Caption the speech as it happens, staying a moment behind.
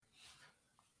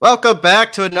Welcome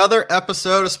back to another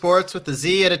episode of Sports with the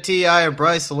Z and a T. I am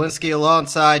Bryce Zielinski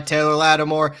alongside Taylor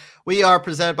Lattimore. We are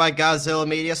presented by Godzilla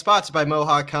Media, sponsored by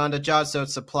Mohawk Honda, Johnstone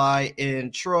Supply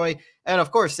in Troy, and of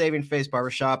course, Saving Face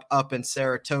Barbershop up in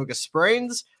Saratoga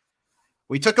Springs.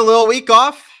 We took a little week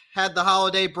off, had the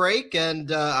holiday break,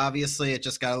 and obviously it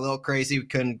just got a little crazy. We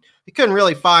couldn't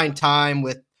really find time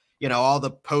with all the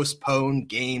postponed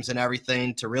games and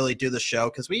everything to really do the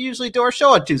show because we usually do our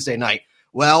show on Tuesday night.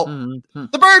 Well,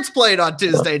 the Birds played on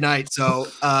Tuesday night, so,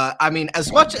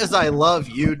 as much as I love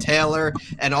you, Taylor,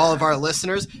 and all of our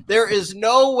listeners, there is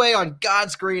no way on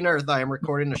God's green earth I am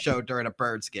recording a show during a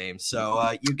Birds game,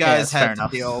 so you guys had to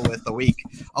deal with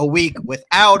a week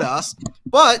without us,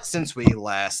 but since we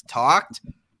last talked,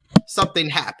 something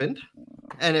happened,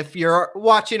 and if you're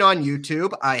watching on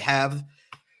YouTube, I have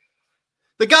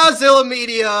the Godzilla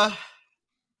Media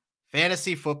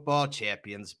Fantasy Football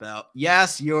Champions belt.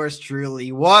 Yes, yours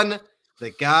truly won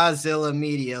the Godzilla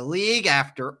Media League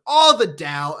after all the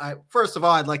doubt. First of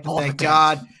all, I'd like to thank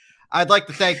God. I'd like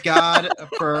to thank God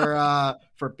for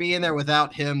being there.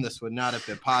 Without him, this would not have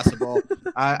been possible.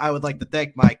 I would like to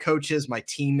thank my coaches, my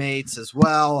teammates as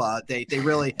well. They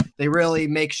really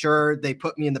make sure they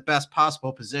put me in the best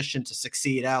possible position to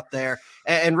succeed out there.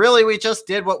 And really, we just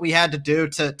did what we had to do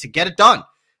to get it done.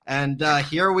 And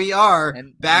here we are,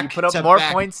 and back. You put up more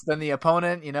points than the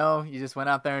opponent. You just went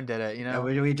out there and did it.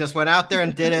 We just went out there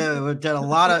and did it. We did a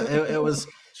lot of.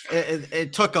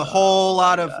 It took a whole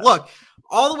lot of look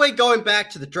all the way going back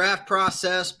to the draft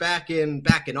process back in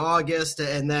August,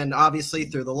 and then obviously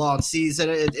through the long season.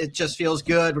 It just feels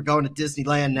good. We're going to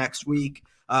Disneyland next week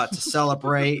to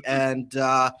celebrate, and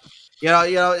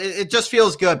it just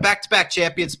feels good. Back-to-back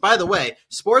champions. By the way,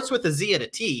 Sports with a Z and a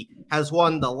T has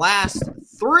won the last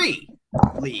 3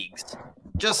 leagues.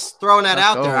 Just throwing that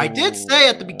out there. I did say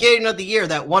at the beginning of the year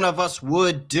that one of us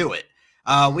would do it.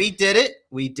 We did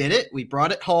it. We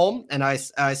brought it home, and I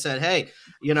said, hey,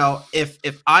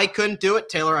 if I couldn't do it,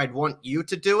 Taylor, I'd want you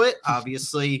to do it.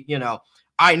 Obviously,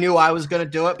 I knew I was going to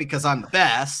do it because I'm the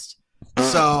best.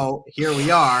 So here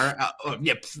we are.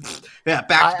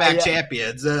 Back-to-back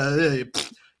champions.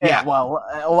 Well,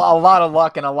 a lot of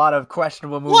luck and a lot of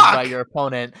questionable moves by your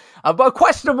opponent.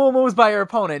 Questionable moves by your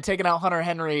opponent, taking out Hunter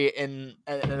Henry and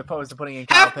opposed to putting in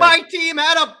Kyle Half my team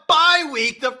had a bye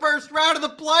week the first round of the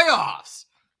playoffs.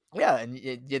 Yeah,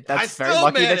 and that's very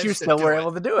lucky that you still were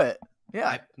able to do it.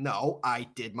 Yeah. I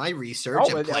did my research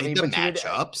and played the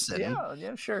matchups.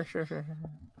 Yeah, sure.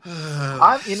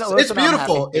 It's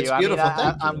beautiful. It's beautiful.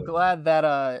 I'm glad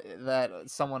that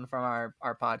someone from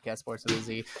our podcast, Sports with a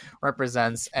Z,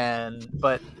 represents.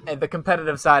 But the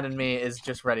competitive side in me is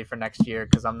just ready for next year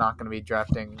because I'm not going to be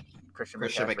drafting Christian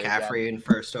McCaffrey in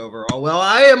first overall. Well,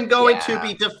 I am going to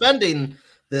be defending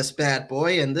this bad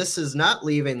boy, and this is not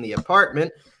leaving the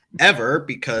apartment ever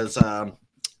because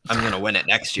I'm going to win it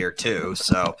next year, too.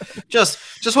 So just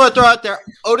want to throw out there,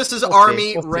 Otis's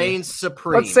Army reigns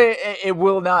supreme. Let's say it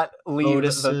will not leave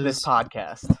this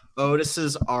podcast.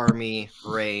 Otis's Army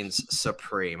reigns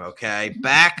supreme, okay?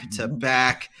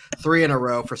 Back-to-back, 3 in a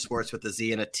row for Sports with a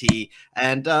Z and a T.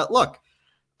 And look,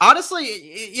 honestly,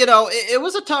 it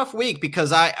was a tough week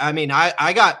because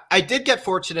I did get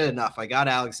fortunate enough. I got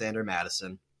Alexander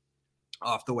Madison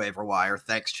off the waiver wire.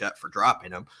 Thanks, Chet, for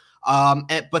dropping him.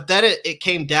 But then it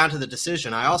came down to the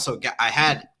decision. I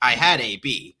had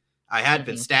AB. I had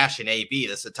been stashing AB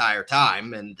this entire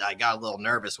time, and I got a little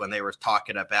nervous when they were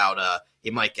talking about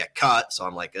he might get cut. So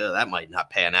I'm like, that might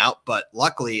not pan out. But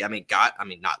luckily,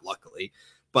 not luckily,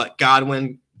 but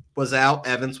Godwin was out,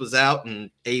 Evans was out,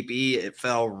 and AB, it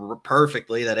fell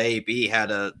perfectly that AB had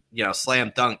a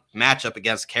slam dunk matchup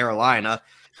against Carolina.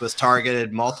 Was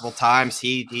targeted multiple times.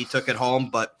 He took it home,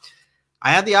 but I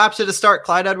had the option to start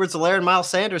Clyde Edwards-Helaire and Miles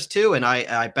Sanders too, and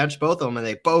I benched both of them, and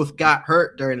they both got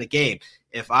hurt during the game.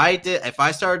 If I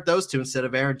started those two instead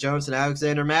of Aaron Jones and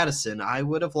Alexander Madison, I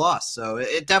would have lost. So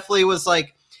it definitely was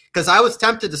because I was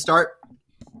tempted to start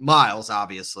Miles,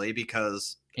 obviously,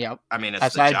 because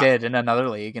as I did in another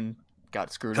league and got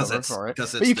screwed over for it.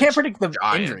 But you can't predict the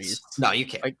Giants. Injuries. No, you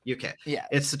can't. You can't. Yeah,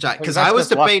 it's the Giants. Because I was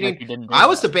debating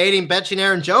benching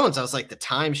Aaron Jones. I was like, the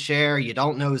timeshare. You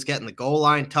don't know who's getting the goal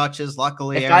line touches.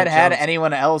 Luckily, if I'd had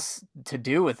anyone else to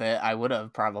do with it, I would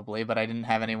have probably. But I didn't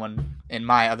have anyone in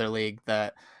my other league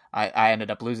that I ended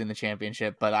up losing the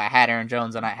championship. But I had Aaron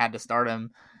Jones and I had to start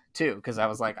him too because I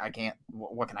was like, I can't.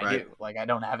 What can I do? Like, I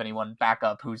don't have anyone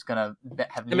backup who's gonna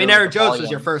have. Aaron Jones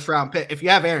was your first round pick. If you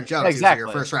have Aaron Jones, he was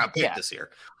your first round pick this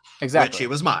year. Exactly, which he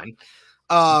was mine.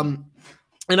 And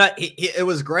it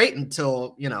was great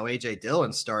until AJ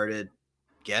Dillon started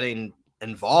getting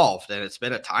involved, and it's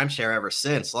been a timeshare ever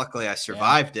since. Luckily, I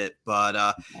survived it, but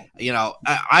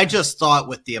I just thought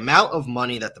with the amount of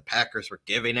money that the Packers were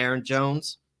giving Aaron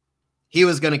Jones, he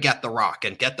was going to get the rock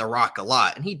and get the rock a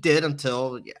lot, and he did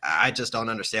until I just don't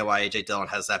understand why A.J. Dillon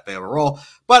has that big of a role.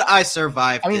 But I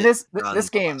survived. I mean, this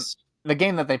game. The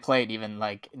game that they played, even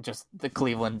like just the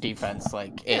Cleveland defense,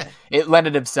 like it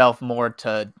lended itself more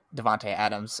to Davante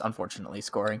Adams, unfortunately,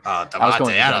 scoring.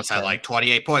 Davante Adams had like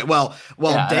 28 points. Well,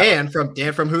 Dan from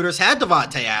Hooters had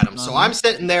Davante Adams, so I'm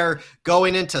sitting there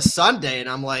going into Sunday, and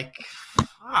I'm like,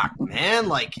 fuck, man,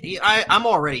 like I'm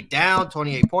already down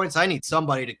 28 points. I need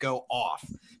somebody to go off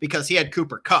because he had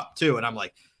Cooper Kupp too, and I'm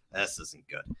like, this isn't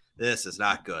good. This is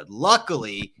not good.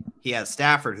 Luckily, he had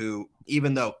Stafford, who,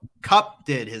 even though Kupp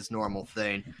did his normal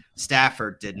thing,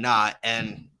 Stafford did not.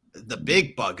 And the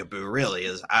big bugaboo really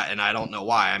is, and I don't know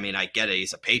why. I mean, I get it.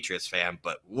 He's a Patriots fan,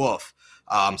 but woof.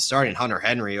 Starting Hunter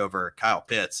Henry over Kyle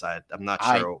Pitts, I'm not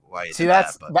sure why he did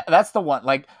that. That's the one.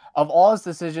 Like, of all his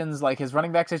decisions, like his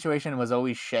running back situation was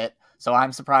always shit. So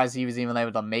I'm surprised he was even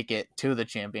able to make it to the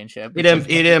championship. He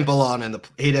didn't belong in the.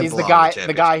 He's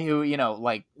the guy who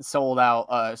like sold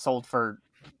for.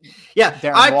 Yeah,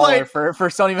 Darren Waller for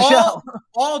Sony Michel.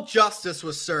 All justice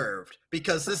was served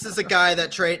because this is a guy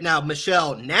that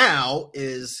Michel now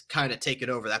is kind of taking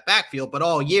over that backfield, but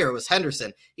all year it was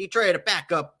Henderson. He traded a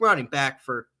backup running back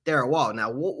for Darren Waller.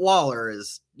 Now Waller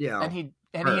is and he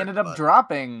ended up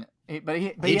dropping. But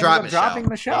he ended up dropping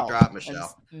Michel. He dropped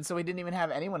Michel, and so he didn't even have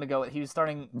anyone to go with. He was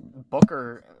starting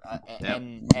Booker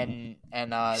and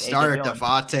started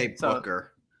Devontae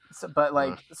Booker.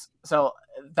 So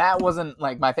that wasn't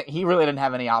like my thing. He really didn't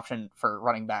have any option for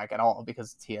running back at all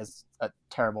because he has a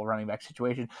terrible running back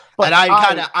situation. But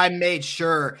I made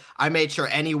sure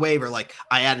any waiver, like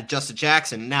I added Justin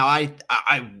Jackson. Now I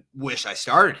wish I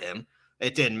started him.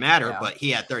 It didn't matter, but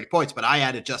he had 30 points. But I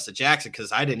added Justin Jackson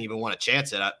because I didn't even want to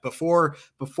chance it. Before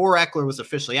Eckler was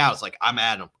officially out, I was like, I'm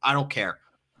adding him. I don't care.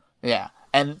 Yeah,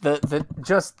 and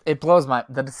it blows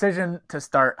the decision to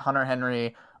start Hunter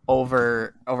Henry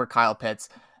over Kyle Pitts.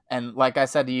 And like I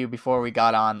said to you before we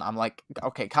got on, I'm like,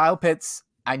 okay, Kyle Pitts,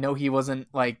 I know he wasn't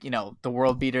like, the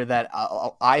world beater that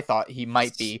I thought he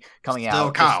might be coming out.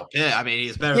 Still Kyle. Yeah, I mean,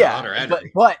 he's better than Hunter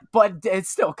Henry. But it's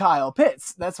still Kyle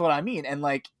Pitts. That's what I mean. And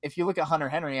like, if you look at Hunter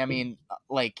Henry, I mean,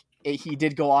 like he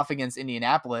did go off against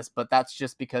Indianapolis, but that's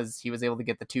just because he was able to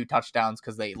get the 2 touchdowns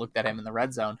because they looked at him in the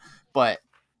red zone. But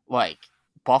like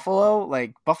Buffalo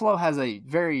has a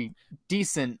very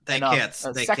decent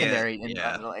secondary.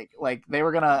 Like they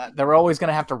were always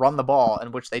gonna have to run the ball,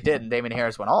 and which they did, and Damien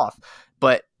Harris went off.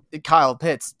 But Kyle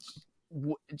Pitts,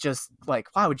 just like,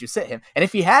 why would you sit him? And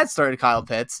if he had started Kyle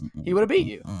Pitts, he would have beat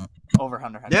you over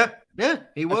Hunter Henry. Yeah,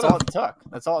 he would.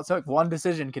 That's all it took. One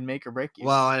decision can make or break you.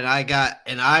 Well,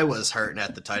 and I was hurting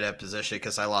at the tight end position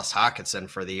because I lost Hockenson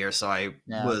for the year, so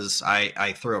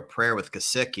I threw a prayer with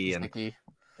Gesicki and.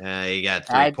 He got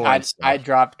 3 points. I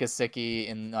dropped Gesicki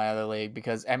in my other league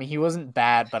because he wasn't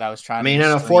bad, but I was trying. I mean, in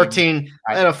a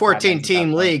 14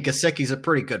 team league, Gesicki's a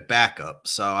pretty good backup,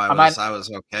 so I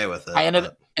was okay with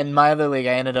it. In my other league,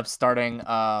 I ended up starting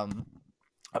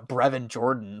Brevin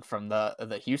Jordan from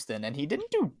the Houston, and he didn't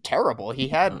do terrible. He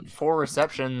had 4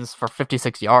 receptions for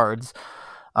 56 yards,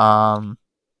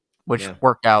 which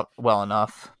worked out well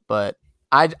enough, but.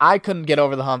 I couldn't get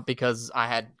over the hump because I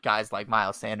had guys like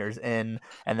Miles Sanders in,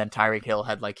 and then Tyreek Hill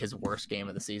had like his worst game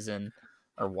of the season,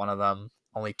 or one of them.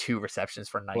 Only 2 receptions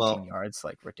for 19 yards,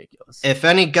 like ridiculous. If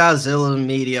any Godzilla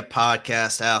Media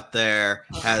podcast out there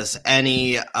has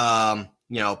any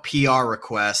PR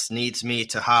requests, needs me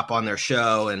to hop on their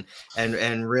show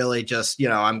and really just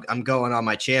I'm going on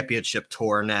my championship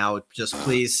tour now. Just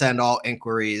please send all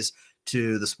inquiries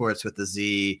to the Sports with the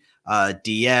Z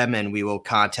DM, and we will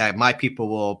contact my people.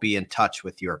 Will be in touch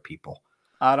with your people.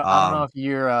 I don't know if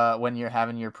you're when you're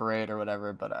having your parade or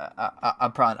whatever, but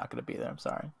I'm probably not going to be there. I'm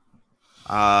sorry.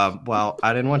 Well,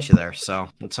 I didn't want you there, so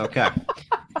it's okay.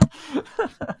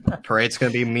 Parade's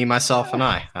going to be me, myself, and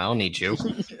I. I don't need you.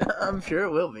 I'm sure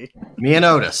it will be. Me and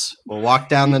Otis. We'll walk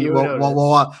down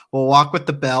we'll walk with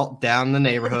the belt down the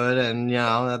neighborhood, and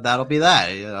that'll be that.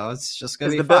 It's just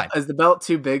going to be fine. Is the belt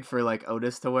too big for like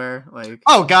Otis to wear? Like,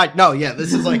 oh God, no, yeah,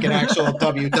 this is like an actual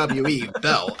WWE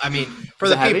belt. I mean, for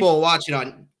the people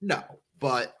watching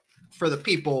but for the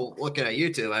people looking at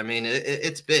YouTube, I mean,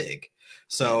 it's big.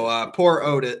 So poor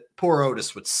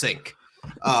Otis would sink.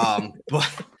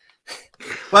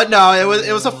 But no,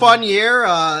 it was a fun year.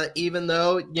 Even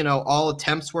though all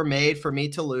attempts were made for me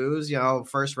to lose.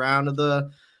 First round of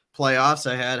the playoffs,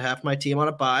 I had half my team on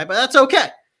a bye, but that's okay.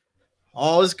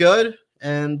 All is good.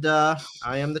 and I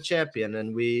am the champion,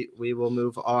 and we will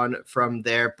move on from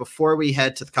there. Before we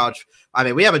head to the college,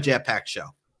 we have a jam-packed show,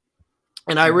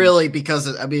 and I really, because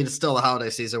it's still the holiday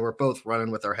season, we're both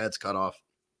running with our heads cut off.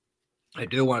 I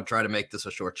do want to try to make this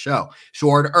a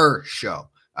shorter show,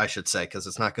 I should say, because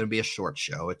it's not going to be a short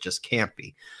show. It just can't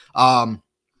be.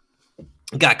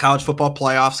 Got college football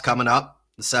playoffs coming up.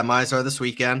 The semis are this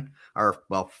weekend,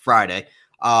 Friday.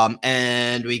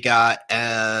 And we got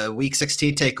week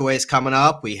 16 takeaways coming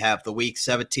up. We have the week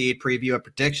 17 preview and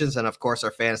predictions, and of course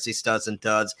our fantasy studs and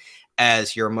duds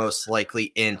as your most likely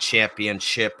in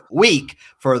championship week.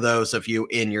 For those of you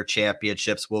in your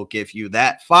championships, we'll give you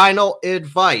that final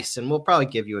advice, and we'll probably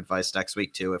give you advice next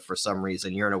week too if for some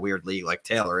reason you're in a weird league like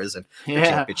Taylor is in the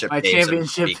championship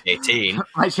games in week 18.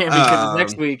 My championship is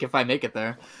next week if I make it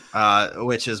there.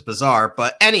 Which is bizarre,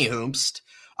 but anywhoomst.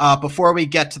 Before we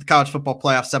get to the college football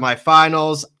playoff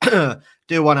semifinals,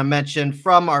 do want to mention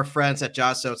from our friends at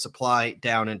Johnstone Supply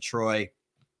down in Troy.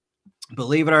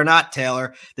 Believe it or not,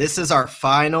 Taylor, this is our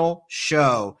final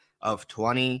show of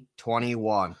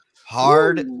 2021.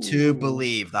 Hard to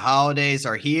believe. The holidays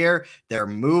are here, they're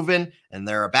moving, and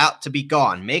they're about to be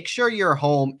gone. Make sure your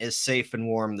home is safe and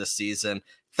warm this season.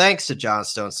 Thanks to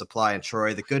Johnstone Supply in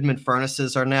Troy, the Goodman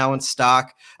furnaces are now in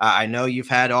stock. I know you've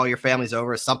had all your families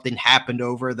over. Something happened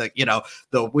over the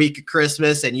week of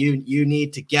Christmas, and you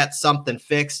need to get something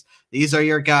fixed. These are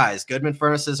your guys. Goodman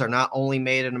furnaces are not only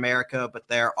made in America, but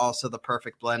they're also the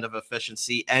perfect blend of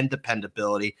efficiency and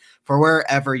dependability for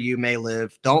wherever you may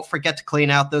live. Don't forget to clean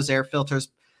out those air filters.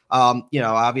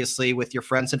 Obviously with your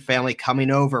friends and family coming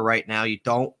over right now, you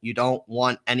don't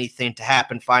want anything to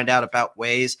happen. Find out about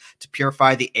ways to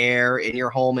purify the air in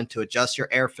your home and to adjust your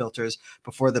air filters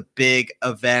before the big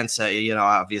events.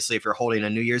 Obviously if you're holding a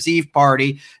New Year's Eve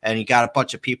party and you got a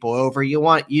bunch of people over, you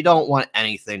don't want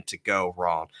anything to go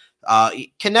wrong.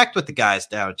 Connect with the guys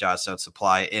down at Johnstone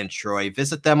Supply in Troy.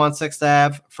 Visit them on 6th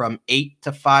Ave from 8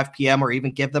 to 5 p.m. or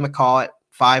even give them a call at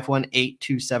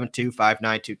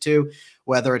 518-272-5922.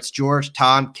 Whether it's George,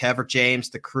 Tom, Kev, or James,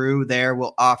 the crew there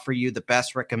will offer you the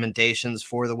best recommendations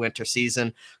for the winter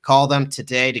season. Call them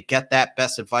today to get that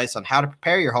best advice on how to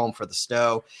prepare your home for the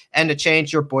snow and to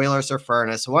change your boilers or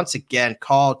furnace. Once again,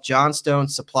 call Johnstone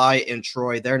Supply in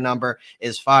Troy. Their number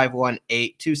is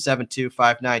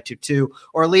 518-272-5922,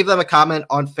 or leave them a comment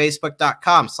on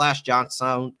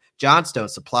Facebook.com/Johnstone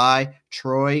Supply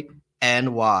Troy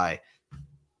NY.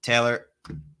 Taylor,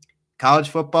 college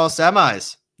football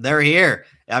semis. They're here.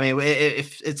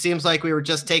 It seems like we were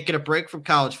just taking a break from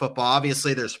college football.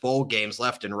 Obviously, there's bowl games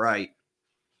left and right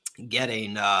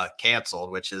getting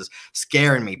canceled, which is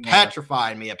scaring me,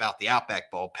 petrifying me about the Outback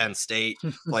Bowl. Penn State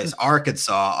plays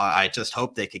Arkansas. I just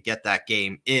hope they could get that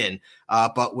game in.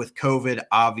 But with COVID,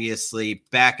 obviously,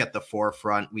 back at the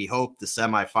forefront, we hope the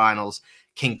semifinals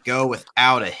can go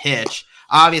without a hitch.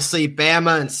 Obviously,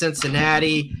 Bama and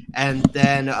Cincinnati, and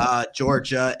then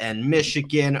Georgia and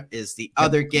Michigan is the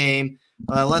other game.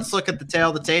 Let's look at the tail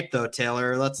of the tape, though,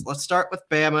 Taylor. Let's start with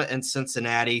Bama and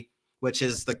Cincinnati, which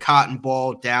is the Cotton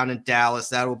Bowl down in Dallas.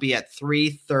 That will be at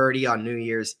 3:30 on New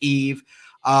Year's Eve.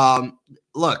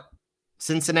 Look,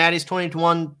 Cincinnati's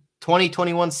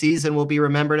 2021 season will be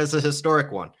remembered as a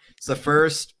historic one. It's the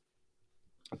first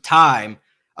time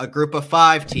a group of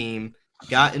 5 team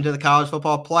got into the college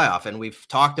football playoff, and we've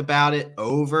talked about it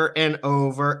over and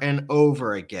over and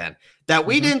over again that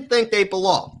we didn't think they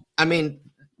belonged.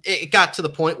 It got to the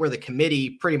point where the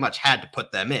committee pretty much had to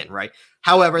put them in, right?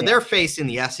 However, they're facing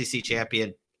the SEC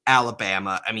champion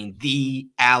Alabama. The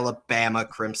Alabama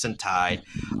Crimson Tide.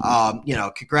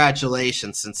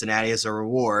 Congratulations, Cincinnati, as a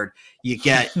reward. You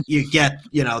get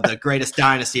the greatest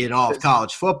dynasty in all of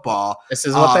college football. This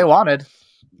is what they wanted.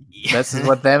 This is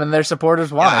what them and their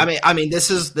supporters wanted. This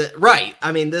is the right.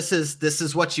 This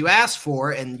is what you asked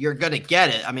for, and you're gonna get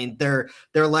it. They're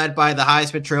led by the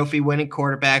Heisman Trophy winning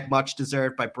quarterback, much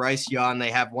deserved, by Bryce Young.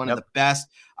 They have one of the best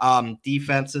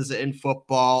defenses in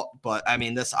football, but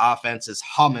this offense is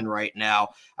humming right now.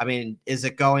 Is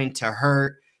it going to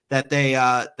hurt that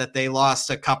they lost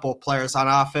a couple players on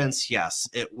offense? Yes,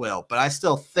 it will. But I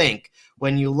still think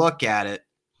when you look at it,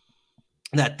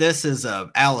 that this is an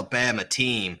Alabama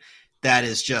team that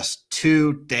is just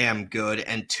too damn good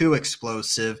and too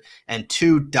explosive and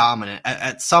too dominant.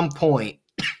 At some point,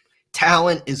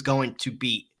 talent is going to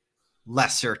beat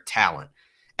lesser talent.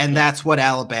 And that's what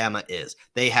Alabama is.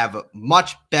 They have a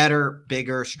much better,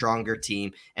 bigger, stronger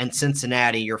team. And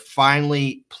Cincinnati, you're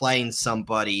finally playing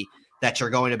somebody that you're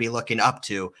going to be looking up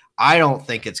to. I don't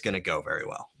think it's going to go very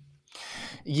well.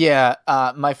 Yeah,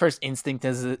 my first instinct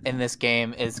is in this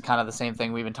game is kind of the same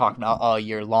thing we've been talking about all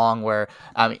year long. Where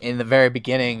in the very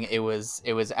beginning, it was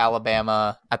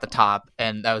Alabama at the top,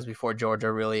 and that was before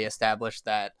Georgia really established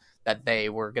that they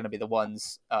were going to be the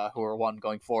ones who were one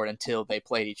going forward until they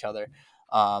played each other.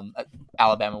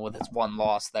 Alabama with its one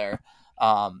loss there.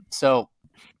 So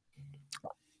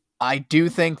I do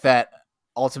think that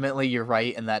ultimately you're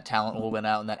right, and that talent will win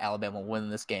out, and that Alabama will win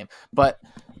this game. But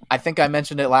I think I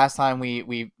mentioned it last time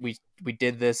we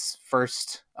did this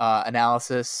first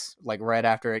analysis, like right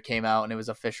after it came out and it was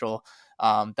official,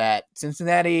 that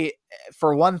Cincinnati,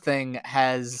 for one thing,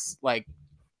 has like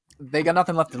they got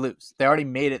nothing left to lose. They already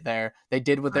made it there. They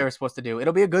did what they were supposed to do.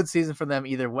 It'll be a good season for them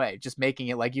either way. Just making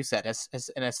it, like you said, as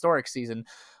an historic season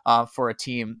for a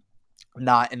team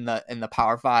not in the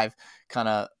Power Five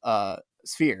kind of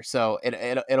sphere. So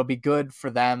it'll be good for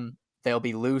them. They'll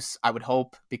be loose, I would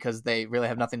hope, because they really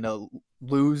have nothing to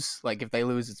lose. Like if they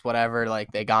lose, it's whatever.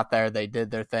 Like they got there, they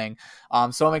did their thing.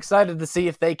 So I'm excited to see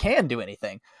if they can do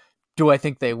anything. Do I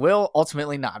think they will?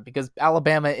 Ultimately not, because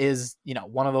Alabama is,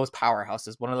 one of those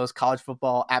powerhouses, one of those college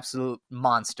football absolute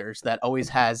monsters that always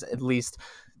has at least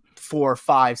 4,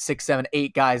 5, 6, 7,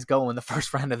 8 guys go in the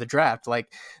first round of the draft.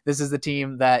 Like this is the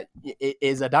team that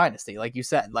is a dynasty. Like you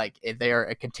said, like they are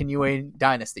a continuing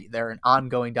dynasty. They're an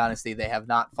ongoing dynasty. They have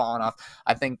not fallen off.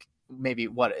 I think maybe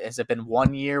has it been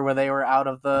 1 year where they were out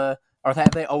of or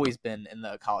have they always been in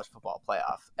the college football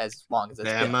playoff as long as it's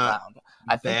been around?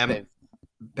 I think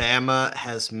Bama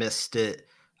has missed it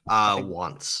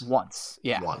once.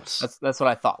 Yeah. Once. That's what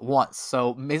I thought. Once.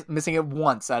 So missing it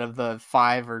once out of the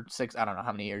 5 or 6, I don't know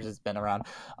how many years it's been around.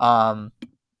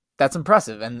 That's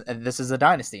impressive. And this is a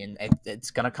dynasty, and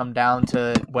it's going to come down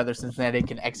to whether Cincinnati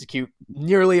can execute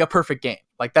nearly a perfect game.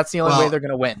 Like that's the only way they're going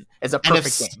to win is a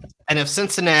perfect game. And if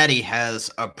Cincinnati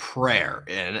has a prayer,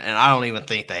 and I don't even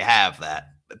think they have that,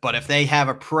 but if they have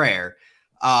a prayer,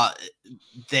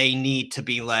 they need to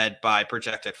be led by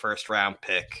projected first-round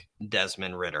pick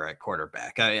Desmond Ridder at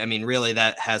quarterback. I mean, really,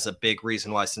 that has a big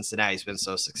reason why Cincinnati's been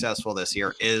so successful this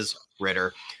year is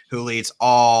Ridder, who leads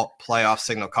all playoff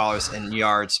signal callers in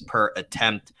yards per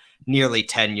attempt, nearly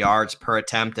 10 yards per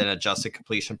attempt, and adjusted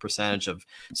completion percentage of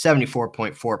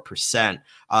 74.4%.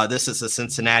 This is a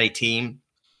Cincinnati team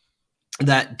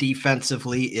that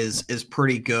defensively is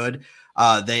pretty good.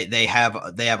 They have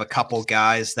a couple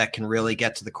guys that can really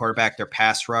get to the quarterback. Their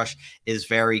pass rush is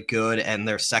very good, and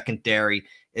their secondary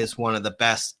is one of the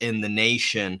best in the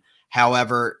nation.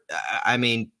 However, I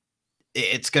mean,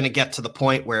 it's going to get to the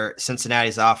point where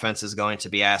Cincinnati's offense is going to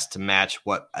be asked to match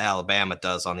what Alabama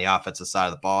does on the offensive side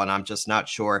of the ball, and I'm just not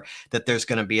sure that there's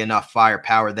going to be enough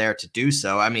firepower there to do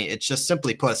so. I mean, it's just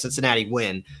simply put, a Cincinnati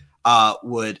win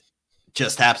would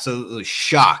just absolutely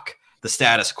shock the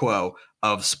status quo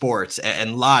of sports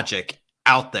and logic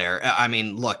out there. I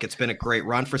mean, look, it's been a great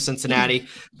run for Cincinnati,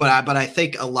 but I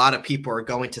think a lot of people are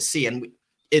going to see, and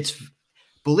it's,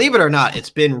 believe it or not, it's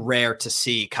been rare to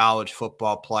see college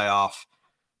football playoff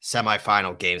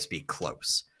semifinal games be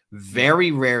close.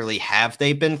 Very rarely have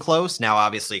they been close. Now,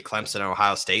 obviously, Clemson and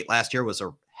Ohio State last year was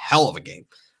a hell of a game.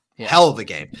 Yeah. Hell of a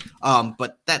game.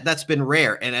 But that's been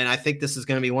rare. And I think this is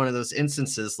going to be one of those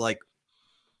instances like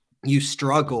you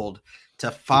struggled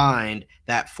to find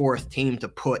that fourth team to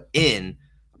put in,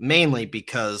 mainly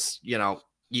because,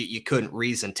 you couldn't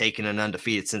reason taking an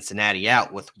undefeated Cincinnati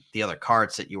out with the other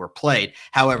cards that you were played.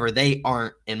 However, they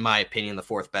aren't, in my opinion, the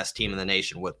fourth best team in the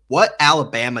nation. With what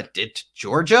Alabama did to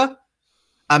Georgia,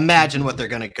 imagine what they're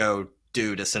going to go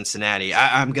do to Cincinnati.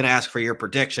 I'm going to ask for your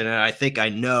prediction, and I think I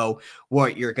know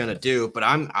what you're going to do, but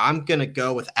I'm going to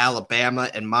go with Alabama.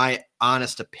 In my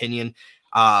honest opinion,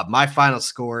 my final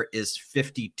score is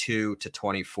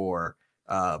 52-24,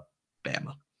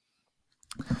 Bama.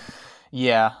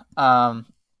 Yeah.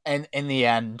 And in the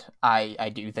end,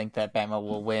 I do think that Bama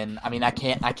will win. I mean, I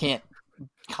can't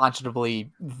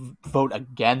consciously vote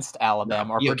against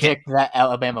Alabama or predict that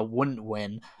Alabama wouldn't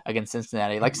win against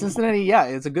Cincinnati. Like Cincinnati, yeah,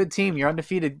 it's a good team. You're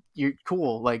undefeated. You're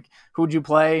cool. Like, who would you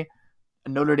play? A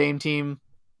Notre Dame team.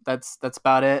 That's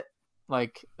about it.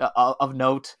 Like of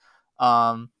note.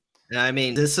 I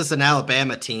mean, this is an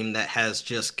Alabama team that has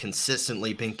just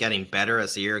consistently been getting better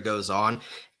as the year goes on.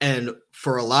 And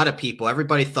for a lot of people,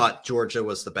 everybody thought Georgia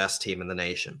was the best team in the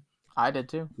nation. I did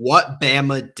too. What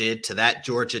Bama did to that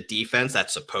Georgia defense, that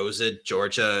supposed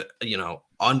Georgia,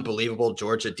 unbelievable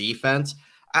Georgia defense.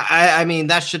 I mean,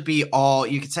 that should be all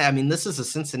you could say. I mean, this is a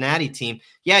Cincinnati team.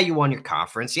 Yeah, you won your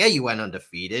conference. Yeah, you went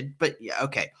undefeated. But yeah,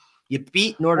 okay, you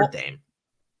beat Notre Dame.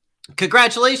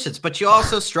 Congratulations, but you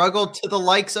also struggled to the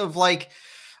likes of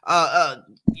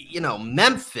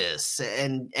Memphis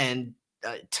and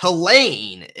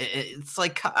Tulane. It's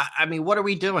like, I mean, what are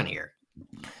we doing here?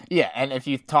 Yeah, and if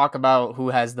you talk about who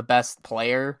has the best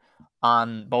player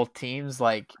on both teams,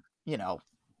 like,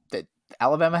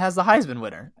 Alabama has the Heisman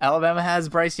winner. Alabama has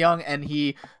Bryce Young, and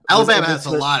Alabama has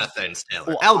a lot of things, Taylor.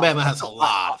 Well, Alabama has a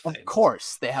lot of things. Of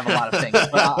course, they have a lot of things.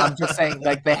 But I'm just saying,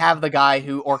 like, they have the guy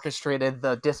who orchestrated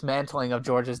the dismantling of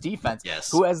Georgia's defense.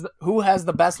 Yes. Who has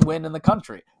the best win in the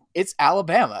country? It's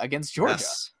Alabama against Georgia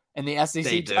in the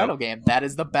SEC title game. That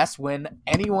is the best win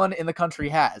anyone in the country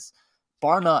has,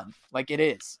 bar none. Like, it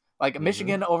is. Like,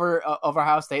 Michigan over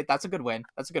Ohio State, that's a good win.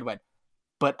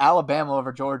 But Alabama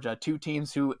over Georgia, two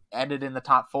teams who ended in the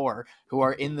top 4, who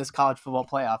are in this college football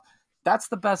playoff, that's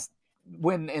the best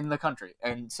win in the country.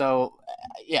 And so,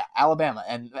 yeah, Alabama.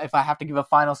 And if I have to give a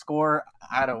final score,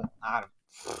 I don't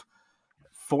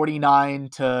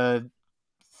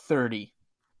 49-30.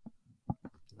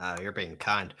 You're being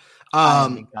kind.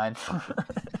 I'm being kind.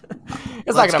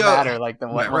 It's not going to matter what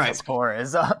the score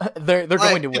is. They're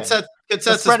going to win. The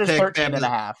spread is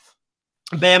 13.5.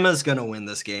 Bama's going to win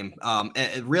this game.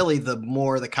 And really, the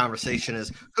more the conversation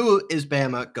is, who is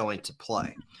Bama going to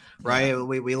play? Right?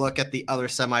 We look at the other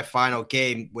semifinal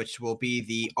game, which will be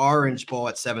the Orange Bowl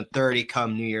at 7:30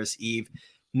 come New Year's Eve.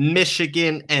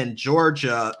 Michigan and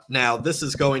Georgia. Now, this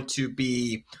is going to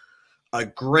be a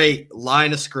great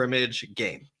line of scrimmage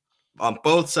game on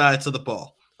both sides of the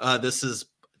ball. This is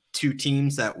two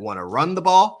teams that want to run the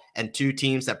ball and two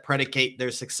teams that predicate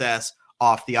their success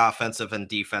off the offensive and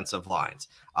defensive lines.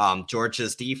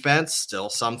 Georgia's defense still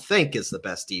some think is the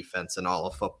best defense in all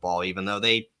of football, even though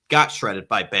they got shredded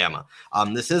by Bama.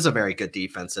 This is a very good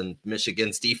defense, and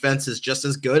Michigan's defense is just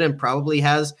as good and probably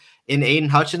has in Aiden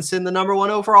Hutchinson the number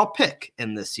 1 overall pick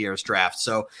in this year's draft.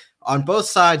 So on both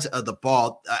sides of the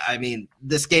ball, I mean,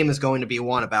 this game is going to be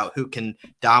one about who can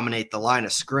dominate the line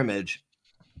of scrimmage.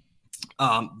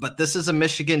 But this is a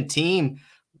Michigan team.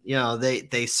 You know,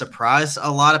 they surprised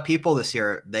a lot of people this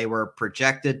year. They were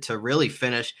projected to really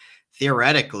finish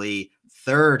theoretically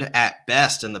 3rd at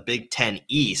best in the Big Ten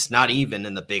East, not even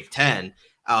in the Big Ten.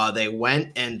 They went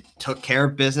and took care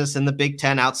of business in the Big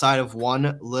Ten outside of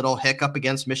one little hiccup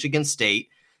against Michigan State.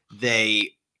 They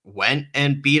went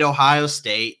and beat Ohio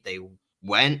State. They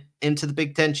went into the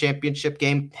Big Ten championship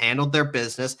game, handled their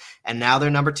business, and now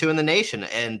they're number 2 in the nation.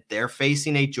 And they're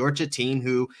facing a Georgia team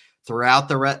who throughout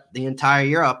the entire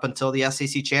year up until the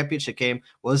SEC championship game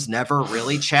was never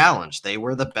really challenged. They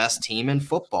were the best team in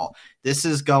football. This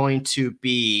is going to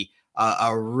be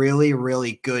a really,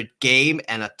 really good game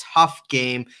and a tough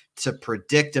game to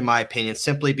predict, in my opinion,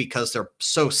 simply because they're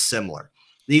so similar.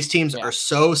 These teams are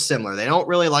so similar. They don't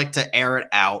really like to air it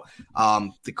out.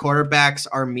 The quarterbacks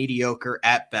are mediocre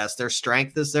at best. Their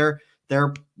strength is their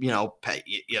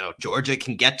Georgia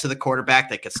can get to the quarterback.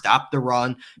 They can stop the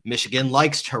run. Michigan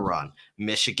likes to run.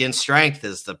 Michigan's strength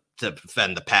is to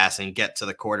defend the pass and get to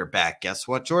the quarterback. Guess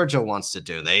what Georgia wants to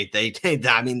do?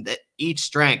 Each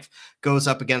strength goes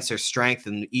up against their strength,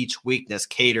 and each weakness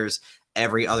caters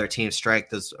every other team's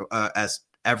strength as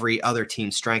every other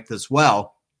team's strength as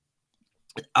well.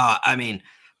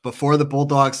 Before the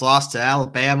Bulldogs lost to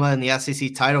Alabama in the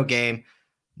SEC title game,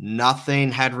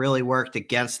 nothing had really worked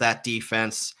against that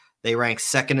defense. They ranked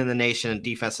 2nd in the nation in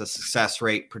defensive success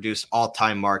rate, produced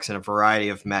all-time marks in a variety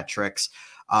of metrics.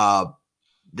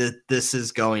 This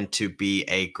is going to be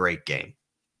a great game.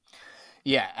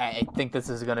 Yeah, I think this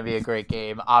is going to be a great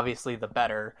game. Obviously, the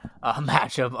better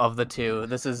matchup of the two.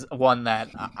 This is one that,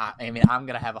 I'm going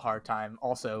to have a hard time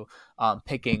also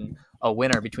picking a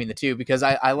winner between the two because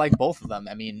I like both of them.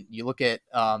 I mean, you look at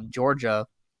Georgia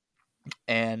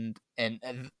and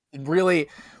really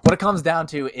what it comes down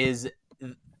to is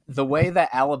the way that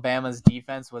Alabama's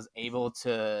defense was able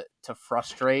to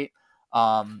frustrate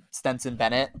Stetson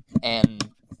Bennett and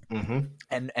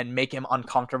make him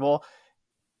uncomfortable.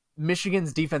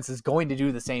 Michigan's defense is going to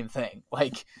do the same thing.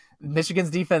 Like,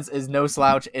 Michigan's defense is no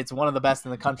slouch. It's one of the best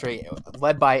in the country,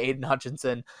 led by Aiden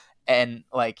Hutchinson, and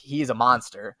like, he's a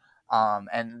monster.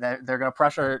 And they're going to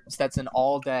pressure Stetson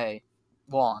all day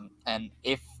long. And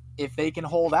if they can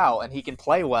hold out and he can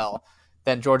play well,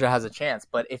 then Georgia has a chance.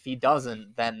 But if he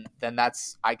doesn't, then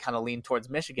that's, I kind of lean towards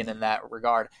Michigan in that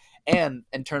regard. And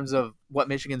in terms of what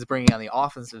Michigan's bringing on the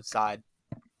offensive side,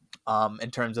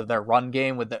 in terms of their run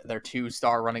game with their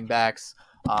 2-star running backs,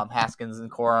 Haskins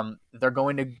and Corum, they're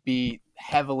going to be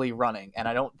heavily running. And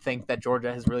I don't think that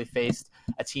Georgia has really faced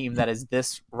a team that is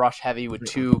this rush heavy with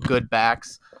 2 good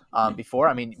backs before.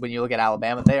 I mean, when you look at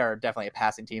Alabama, they are definitely a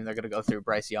passing team. They're going to go through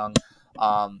Bryce Young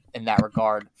in that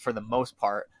regard for the most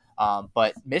part.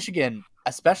 But Michigan,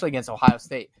 especially against Ohio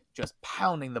State, just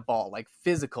pounding the ball, like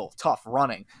physical, tough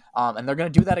running. And they're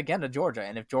going to do that again to Georgia.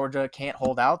 And if Georgia can't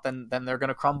hold out, then they're going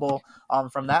to crumble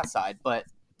from that side. But,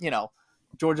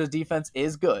 Georgia's defense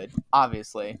is good,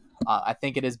 obviously. I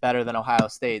think it is better than Ohio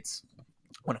State's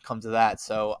when it comes to that.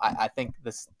 So I think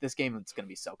this game is going to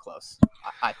be so close,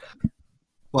 I think.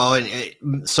 Well,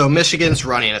 so Michigan's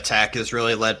running attack is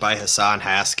really led by Hassan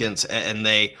Haskins, and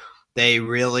they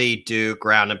really do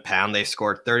ground and pound. They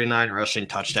scored 39 rushing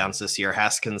touchdowns this year.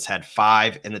 Haskins had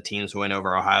 5 in the team's win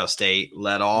over Ohio State,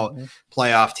 led all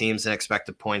playoff teams in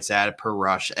expected points added per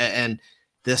rush. And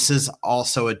this is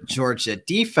also a Georgia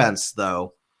defense,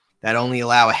 though, that only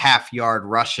allow a half-yard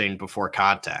rushing before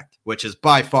contact, which is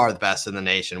by far the best in the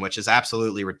nation, which is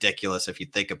absolutely ridiculous if you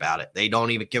think about it. They don't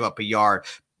even give up a yard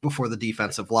before the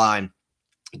defensive line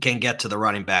can get to the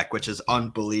running back, which is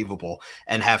unbelievable,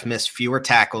 and have missed fewer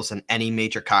tackles than any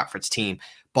major conference team.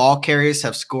 Ball carriers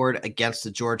have scored against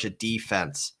the Georgia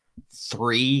defense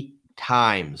 3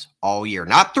 times all year.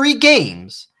 Not 3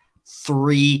 games,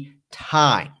 3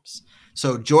 times.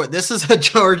 So this is a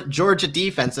Georgia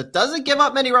defense that doesn't give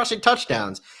up many rushing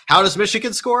touchdowns. How does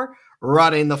Michigan score?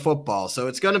 Running the football. So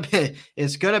it's going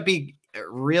to be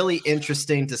really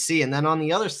interesting to see. And then on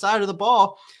the other side of the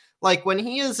ball, like when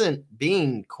he isn't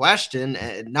being questioned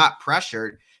and not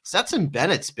pressured, Stetson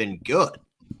Bennett's been good.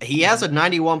 He has a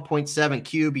 91.7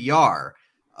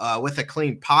 QBR with a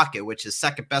clean pocket, which is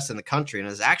second best in the country and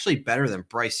is actually better than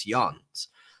Bryce Young's.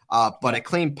 But a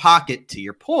clean pocket, to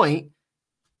your point,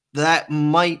 that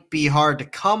might be hard to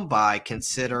come by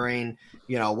considering,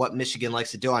 what Michigan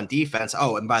likes to do on defense.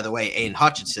 Oh, and by the way, Aiden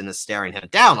Hutchinson is staring him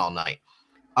down all night.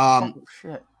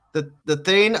 The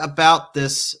thing about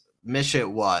this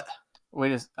Michigan, what?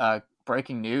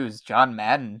 Breaking news: John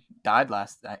Madden died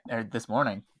this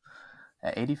morning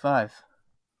at 85.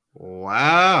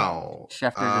 Wow.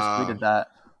 Schefter just tweeted that.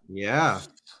 Yeah.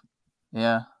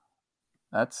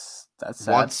 That's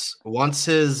sad. Once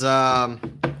his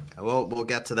we'll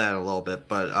get to that in a little bit,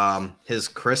 but his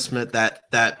Christmas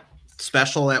that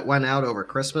special that went out over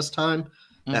Christmas time,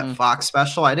 that Fox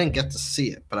special, I didn't get to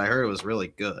see it, but I heard it was really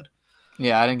good.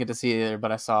 Yeah, I didn't get to see it either,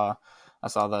 but I saw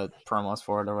the promos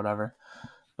for it or whatever.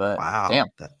 But wow, damn,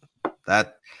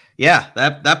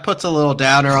 that puts a little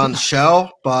downer on the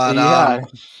show. But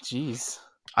jeez.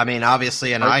 I mean,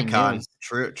 obviously an Breaking icon, news.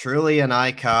 truly an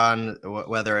icon,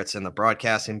 whether it's in the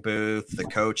broadcasting booth, the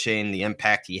coaching, the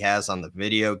impact he has on the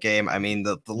video game. I mean,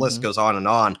 the list goes on and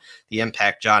on. The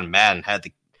impact John Madden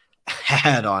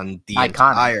had on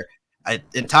the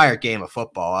entire game of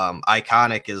football.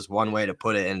 Iconic is one way to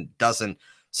put it, and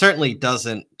certainly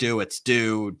doesn't do its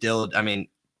due. I mean,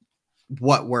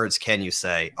 what words can you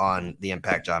say on the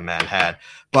impact John Madden had?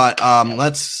 But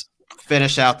let's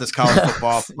finish out this college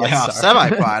football playoff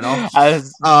semifinal.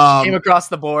 I came across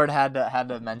the board, had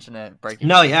to mention it.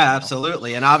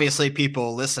 Absolutely. And obviously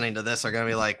people listening to this are going to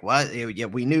be like, what? Yeah,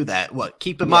 we knew that. What?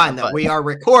 Keep in mind that we are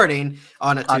recording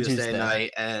on a Tuesday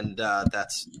night, and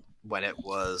that's when it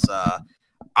was.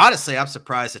 Honestly, I'm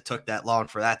surprised it took that long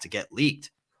for that to get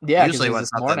leaked. Yeah, usually when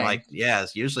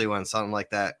something like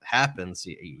that happens,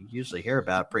 you usually hear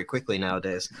about it pretty quickly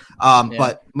nowadays.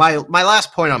 But my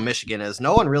last point on Michigan is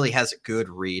no one really has a good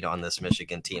read on this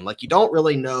Michigan team. Like, you don't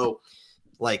really know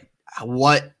like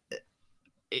what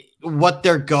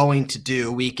they're going to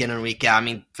do week in and week out. I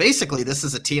mean, basically, this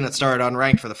is a team that started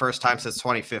unranked for the first time since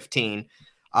 2015.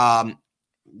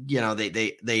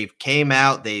 They came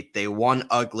out, they won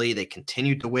ugly, they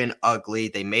continued to win ugly.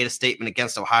 They made a statement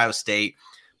against Ohio State.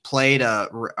 Played a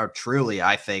truly,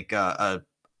 I think, a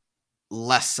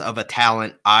less of a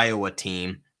talent Iowa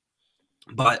team,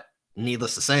 but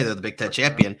needless to say, they're the Big Ten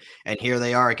champion, and here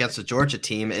they are against the Georgia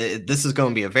team. This is going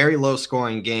to be a very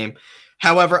low-scoring game.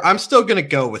 However, I'm still going to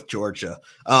go with Georgia.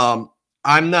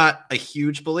 I'm not a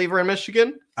huge believer in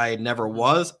Michigan. I never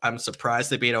was. I'm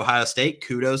surprised they beat Ohio State.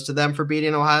 Kudos to them for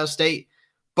beating Ohio State,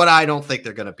 but I don't think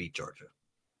they're going to beat Georgia.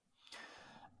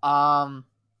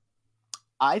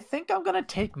 I think I'm going to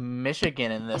take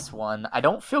Michigan in this one. I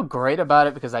don't feel great about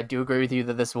it because I do agree with you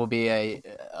that this will be a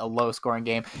low-scoring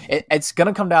game. It's going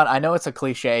to come down. I know it's a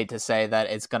cliche to say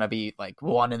that it's going to be like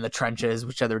one in the trenches,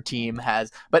 whichever team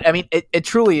has. But, I mean, it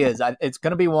truly is. It's going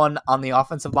to be one on the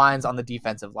offensive lines, on the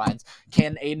defensive lines.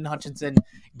 Can Aiden Hutchinson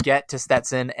get to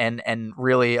Stetson and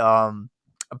really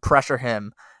pressure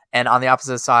him? And on the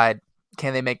opposite side,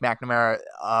 can they make McNamara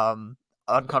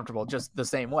uncomfortable just the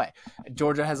same way?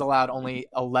 Georgia has allowed only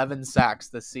 11 sacks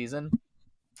this season.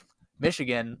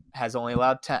 Michigan has only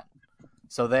allowed 10.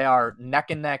 So they are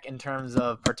neck and neck in terms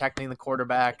of protecting the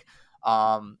quarterback.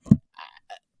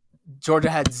 Georgia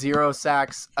had 0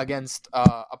 sacks against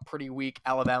a pretty weak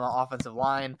Alabama offensive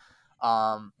line.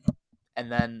 And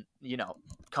then,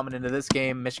 coming into this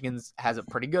game, Michigan's has a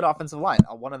pretty good offensive line.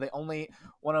 One of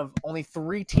only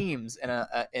 3 teams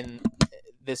in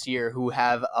this year who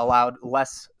have allowed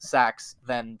less sacks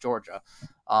than Georgia.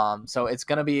 So it's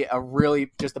going to be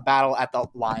just a battle at the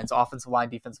lines, offensive line,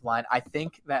 defensive line. I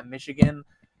think that Michigan,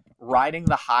 riding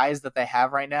the highs that they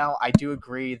have right now, I do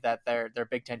agree that their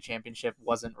Big Ten championship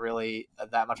wasn't really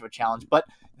that much of a challenge, but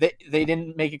they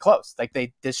didn't make it close. Like,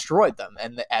 they destroyed them,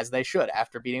 and as they should.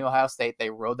 After beating Ohio State,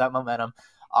 they rode that momentum.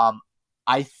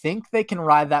 I think they can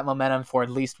ride that momentum for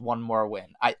at least one more win.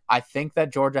 I think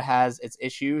that Georgia has its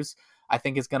issues. I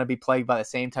think it's going to be plagued by the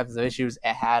same types of issues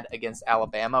it had against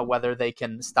Alabama, whether they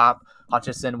can stop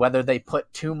Hutchinson, whether they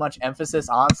put too much emphasis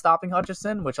on stopping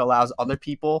Hutchinson, which allows other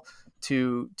people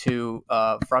to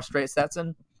frustrate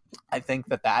Stetson. I think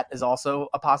that is also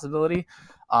a possibility.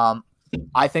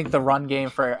 I think the run game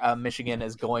for Michigan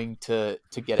is going to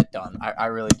get it done. I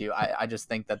really do. I just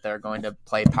think that they're going to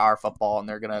play power football, and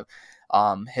they're going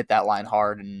to hit that line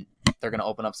hard, and they're going to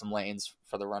open up some lanes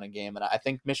for the running game. And I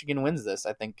think Michigan wins this.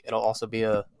 I think it'll also be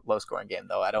a low-scoring game,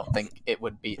 though. I don't think it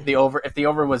would be the over. If the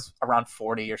over was around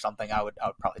 40 or something, I would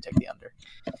probably take the under.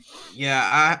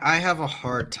 Yeah, I have a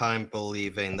hard time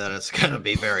believing that it's going to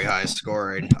be very high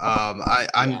scoring.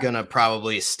 I'm going to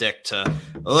probably stick to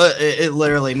it.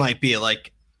 Literally might be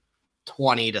like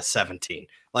 20-17.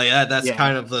 Like that's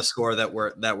kind of the score that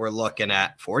we're looking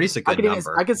at. 40 is a good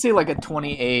number. I could see like a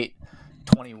 28-21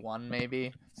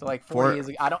 maybe. So like 40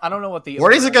 is I don't know what the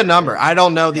 40 is a good number. I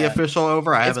don't know the official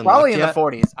over. I haven't probably looked in yet. the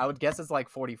 40s. I would guess it's like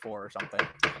 44 or something.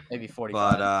 Maybe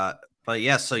 45. But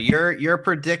yeah, so you're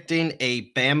predicting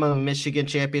a Bama Michigan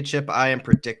championship. I am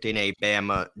predicting a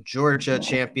Bama Georgia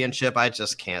championship. I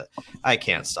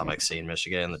can't stomach seeing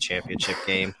Michigan in the championship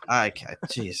game.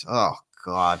 Jeez. Oh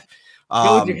God.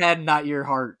 Go with your head, not your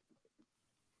heart.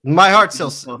 My heart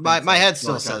my head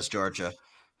still says Georgia.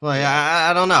 Like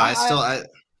I don't know.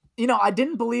 I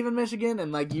didn't believe in Michigan,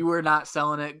 and like you were not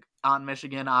selling it on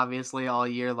Michigan obviously all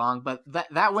year long, but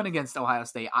that win against Ohio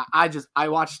State, I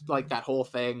watched like that whole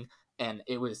thing, and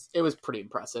it was pretty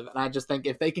impressive. And I just think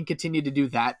if they can continue to do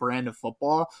that brand of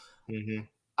football,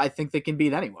 I think they can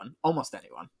beat anyone, almost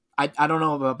anyone. I don't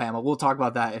know about Bama. We'll talk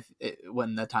about that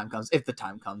when the time comes, if the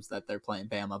time comes that they're playing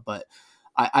Bama. But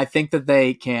I think that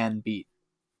they can beat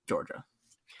Georgia.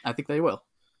 I think they will.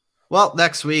 Well,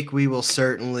 next week we will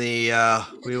certainly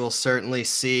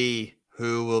see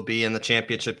who will be in the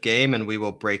championship game, and we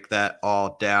will break that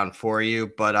all down for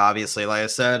you. But obviously, like I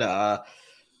said,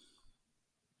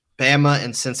 Bama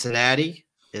and Cincinnati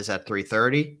is at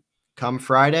 3:30 come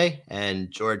Friday, and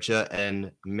Georgia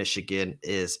and Michigan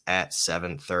is at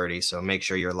 7:30. So make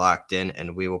sure you're locked in,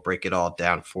 and we will break it all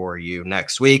down for you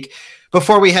next week.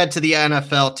 Before we head to the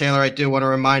NFL, Taylor, I do want to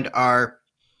remind our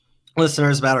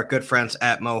listeners about our good friends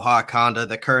at Mohawk Honda.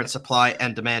 The current supply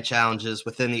and demand challenges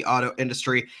within the auto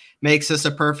industry makes this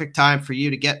a perfect time for you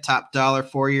to get top dollar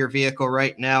for your vehicle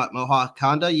right now at Mohawk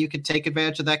Honda. You can take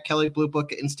advantage of that Kelley Blue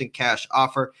Book instant cash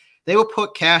offer. They will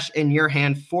put cash in your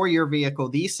hand for your vehicle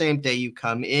the same day you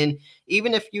come in,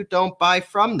 even if you don't buy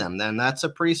from them. Then that's a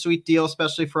pretty sweet deal,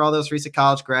 especially for all those recent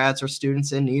college grads or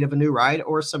students in need of a new ride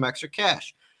or some extra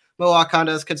cash. Mohawk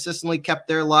Honda has consistently kept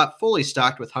their lot fully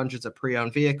stocked with hundreds of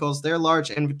pre-owned vehicles. Their large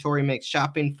inventory makes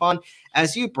shopping fun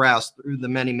as you browse through the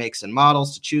many makes and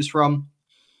models to choose from.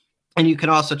 And you can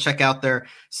also check out their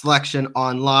selection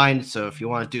online. So if you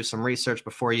want to do some research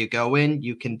before you go in,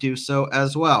 you can do so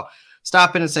as well.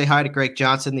 Stop in and say hi to Greg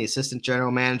Johnson, the assistant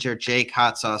general manager, Jake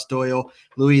Hot Sauce Doyle,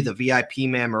 Louis, the VIP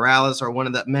man Morales, or one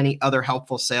of the many other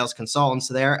helpful sales consultants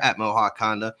there at Mohawk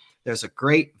Honda. There's a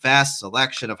great, vast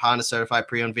selection of Honda certified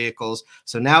pre-owned vehicles.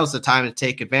 So now is the time to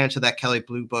take advantage of that Kelley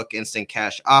Blue Book instant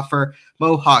cash offer.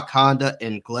 Mohawk Honda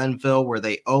in Glenville, where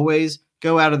they always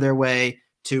go out of their way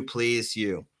to please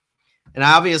you. And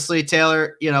obviously,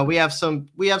 Taylor, we have some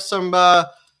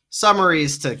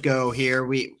summaries to go here.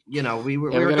 We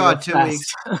were gone 2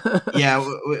 weeks.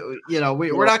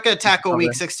 We're not going to tackle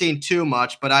week 16 too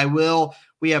much, but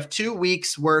we have 2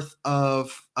 weeks worth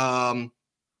of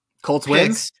Colts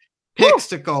wins. Picks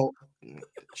to go.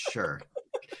 Sure.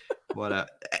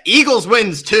 Eagles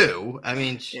wins too. I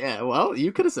mean, yeah. Well,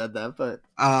 you could have said that, but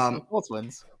Colts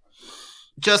wins.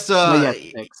 Just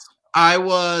I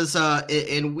was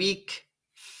in week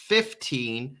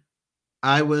 15.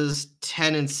 I was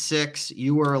 10-6.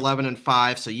 You were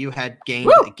 11-5. So you had gained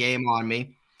the game on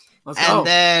me. And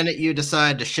then you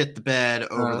decided to shit the bed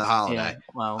over the holiday. Yeah,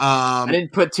 well, I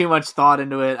didn't put too much thought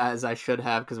into it as I should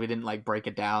have because we didn't break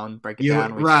it down.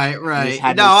 Right.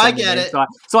 No, I get it.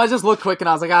 So I just looked quick and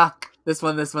I was like, this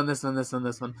one.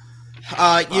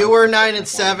 You were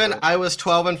 9-7. I was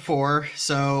 12-4.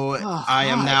 So I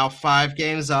am now 5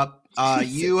 games up.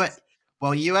 You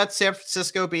had San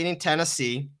Francisco beating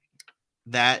Tennessee.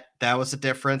 That was the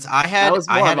difference. That was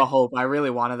more of a hope. I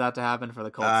really wanted that to happen for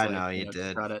the Colts. I know you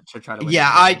did. To try to win. Yeah,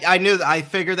 I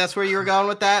figured that's where you were going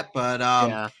with that, but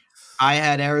yeah. I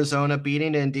had Arizona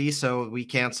beating Indy, so we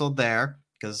canceled there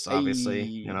because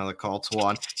obviously the Colts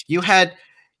won. You had,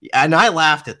 and I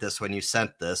laughed at this when you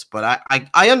sent this, but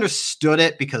I understood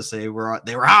it because they were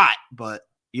hot, but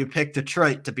you picked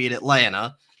Detroit to beat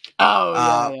Atlanta. Oh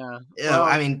yeah. Well,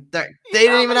 I mean, they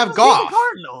didn't even have Goff. The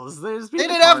Cardinals. They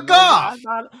didn't have Goff.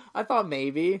 I thought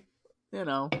maybe, that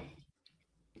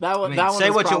one.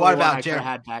 Say what you want about Jared.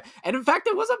 Had back. And in fact,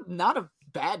 it was not a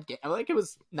bad game. Like it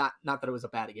was not that it was a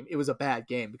bad game. It was a bad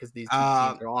game because these two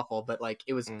teams are awful. But like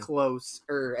it was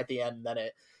closer at the end than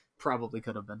it probably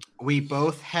could have been. We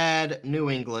both had New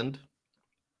England.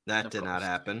 That did not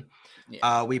happen.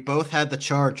 Yeah. We both had the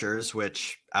Chargers,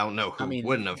 which I don't know who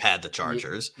wouldn't have had the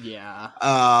Chargers. Yeah.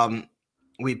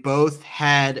 We both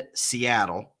had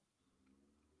Seattle.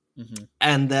 Mm-hmm.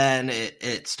 And then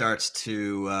it starts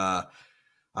to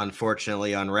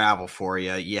unfortunately unravel for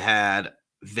you. You had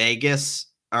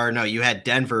you had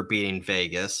Denver beating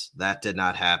Vegas. That did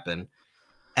not happen.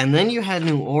 And then you had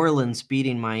New Orleans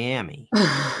beating Miami.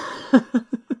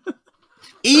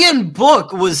 Ian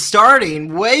Book was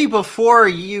starting way before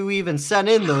you even sent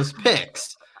in those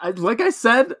picks. Like I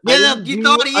said, you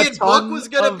thought Ian Book was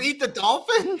going to beat the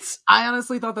Dolphins? I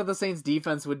honestly thought that the Saints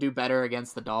defense would do better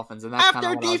against the Dolphins, and that's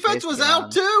their defense was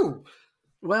out too.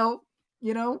 Well,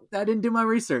 I didn't do my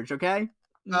research. Okay,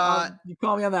 you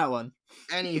call me on that one.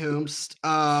 Anywho,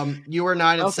 you were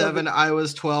 9-7. I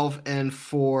was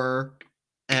 12-4,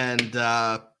 and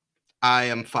I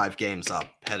am 5 games up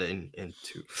heading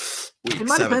into week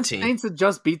 17. Saints had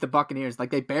just beat the Buccaneers. Like,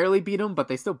 they barely beat them, but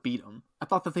they still beat them. I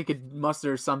thought that they could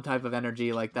muster some type of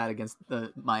energy like that against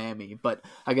the Miami, but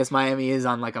I guess Miami is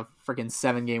on like a freaking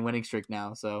 7-game winning streak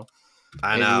now, so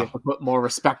I know. You have to put more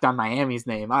respect on Miami's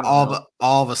name. I don't know.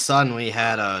 All of a sudden, we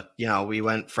had we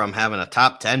went from having a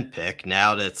top 10 pick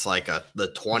now to it's like the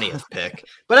 20th pick.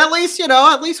 But at least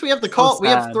we have the Colts. We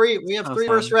have three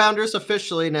first rounders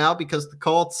officially now because the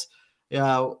Colts.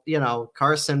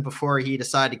 Carson, before he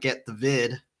decided to get the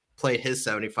vid, played his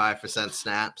 75%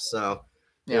 snaps. So,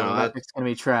 it's going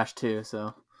to be trash too.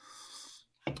 So,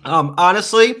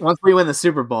 honestly, once we win the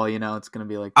Super Bowl, it's going to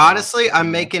be like. Honestly,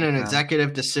 I'm making an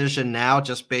executive decision now,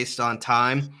 just based on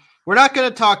time. We're not going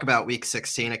to talk about Week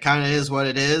 16. It kind of is what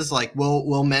it is. Like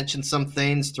we'll mention some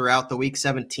things throughout the Week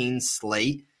 17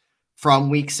 slate from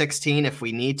Week 16 if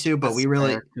we need to, but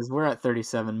because we're at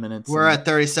 37 minutes. We're at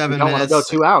 37 minutes. We don't want to go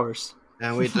 2 hours.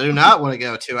 And we do not want to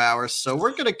go 2 hours. So we're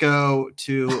going to go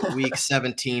to Week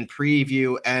 17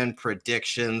 preview and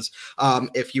predictions.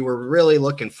 If you were really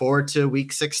looking forward to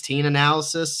Week 16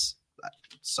 analysis,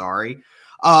 sorry.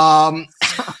 No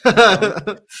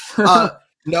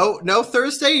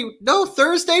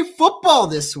Thursday football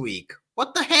this week.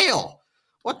 What the hell?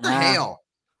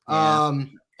 Yeah,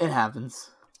 it happens.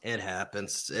 It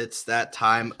happens. It's that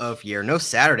time of year. No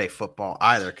Saturday football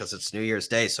either because it's New Year's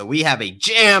Day. So we have a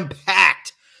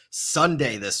jam-packed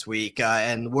Sunday this week,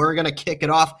 and we're going to kick it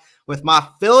off with my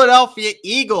Philadelphia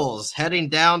Eagles heading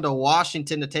down to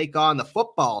Washington to take on the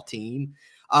football team.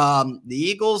 The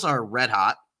Eagles are red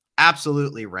hot,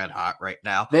 absolutely red hot right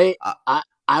now.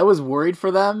 I was worried for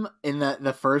them in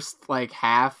the first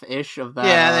half-ish of that.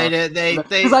 Yeah, they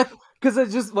did. Because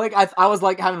it's just I was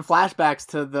having flashbacks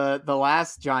to the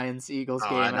last Giants-Eagles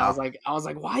game, and I was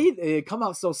like, why did it come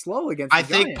out so slow against? I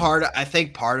think part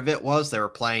of it was they were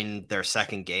playing their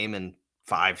second game in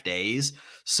 5 days,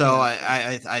 so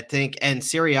yeah. I think, and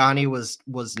Sirianni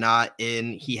was not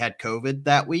in. He had COVID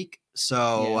that week,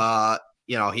 so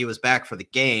he was back for the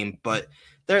game, but.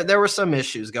 There were some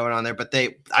issues going on there, but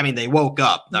they woke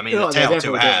up. Tail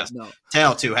two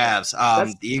halves.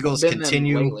 The Eagles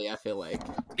continue. Lately, I feel like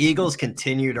Eagles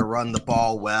continue to run the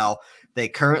ball well. They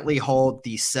currently hold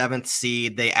the 7th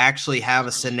seed. They actually have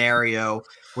a scenario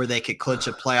where they could clinch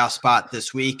a playoff spot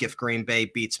this week if Green Bay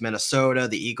beats Minnesota.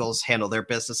 The Eagles handle their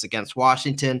business against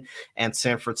Washington, and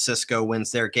San Francisco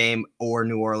wins their game or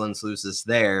New Orleans loses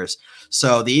theirs.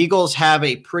 So the Eagles have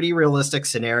a pretty realistic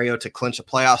scenario to clinch a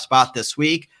playoff spot this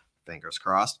week. Fingers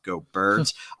crossed. Go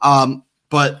Birds.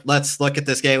 But let's look at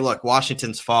this game. Look,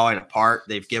 Washington's falling apart.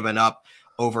 They've given up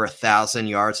over 1,000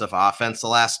 yards of offense the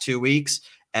last 2 weeks.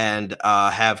 And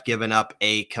have given up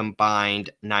a combined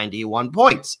 91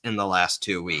 points in the last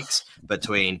 2 weeks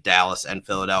between Dallas and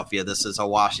Philadelphia. This is a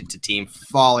Washington team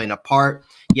falling apart.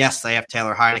 Yes, they have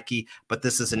Taylor Heineke, but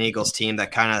this is an Eagles team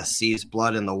that kind of sees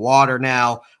blood in the water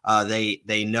now.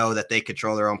 They know that they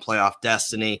control their own playoff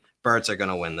destiny. Birds are going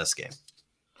to win this game.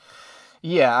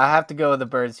 Yeah, I have to go with the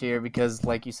Birds here because,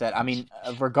 like you said, I mean,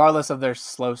 regardless of their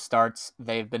slow starts,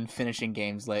 they've been finishing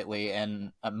games lately,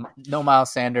 and no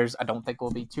Miles Sanders, I don't think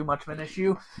will be too much of an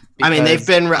issue. Because, I mean, they've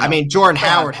been. I mean, Jordan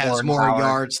Howard has Jordan more Howard.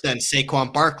 yards than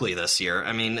Saquon Barkley this year.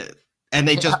 I mean, and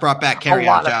they just brought back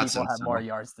Kerryon Johnson. People have more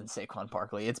yards than Saquon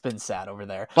Barkley. It's been sad over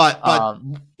there. But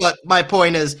my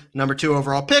point is, number 2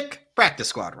 overall pick, practice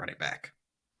squad running back.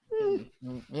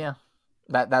 Yeah.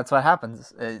 That's what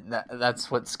happens.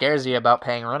 That's what scares you about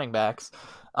paying running backs.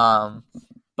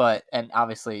 But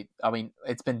obviously, I mean,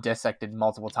 it's been dissected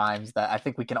multiple times that I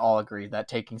think we can all agree that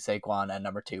taking Saquon at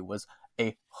number 2 was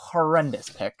a horrendous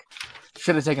pick.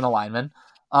 Should have taken a lineman.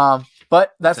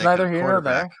 But that's neither here nor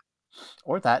there.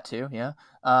 Or that too, yeah.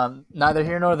 Neither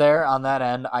here nor there on that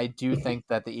end. I do think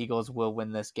that the Eagles will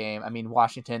win this game. I mean,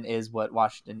 Washington is what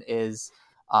Washington is.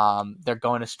 They're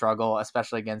going to struggle,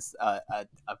 especially against a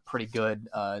pretty good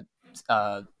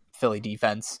Philly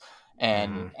defense,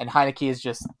 and Heineke is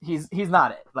just he's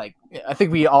not it. Like, I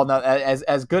think we all know,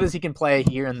 as good as he can play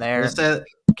here and there.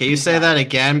 Can you say that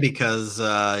again? Because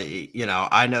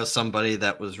I know somebody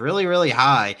that was really, really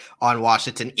high on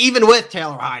Washington, even with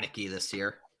Taylor Heineke this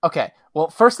year. Okay,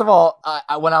 well, first of all,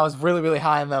 when I was really, really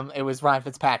high on them, it was Ryan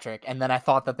Fitzpatrick, and then I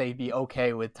thought that they'd be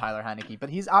okay with Tyler Heineke,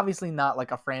 but he's obviously not like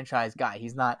a franchise guy.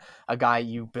 He's not a guy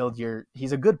you build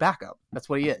he's a good backup. That's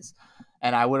what he is.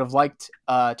 And I would have liked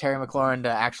Terry McLaurin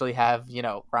to actually have,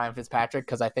 Ryan Fitzpatrick,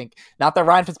 because I think, not that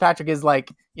Ryan Fitzpatrick is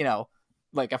like a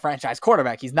franchise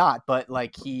quarterback. He's not, but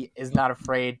like, he is not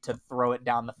afraid to throw it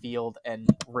down the field and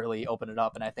really open it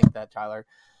up. And I think that Terry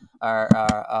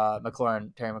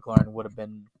McLaurin would have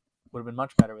been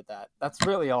much better with that. That's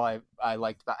really all I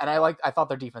liked about, and I thought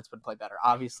their defense would play better.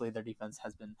 Obviously, their defense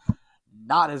has been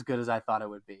not as good as I thought it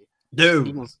would be. Dude,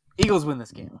 Eagles win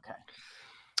this game. Okay.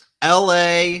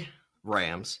 LA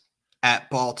Rams at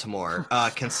Baltimore.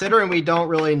 Considering we don't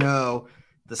really know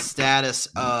the status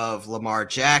of Lamar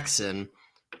Jackson,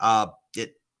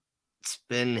 it's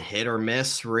been hit or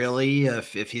miss, really.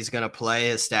 If he's going to play,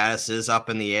 his status is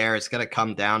up in the air. It's going to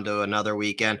come down to another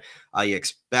weekend. You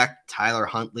expect Tyler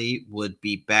Huntley would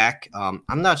be back.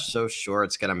 I'm not so sure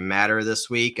it's going to matter this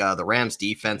week. The Rams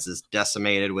defense is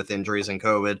decimated with injuries and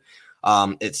COVID.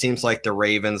 It seems like the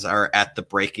Ravens are at the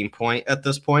breaking point at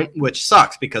this point, which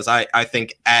sucks because I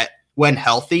think when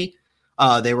healthy,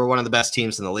 they were one of the best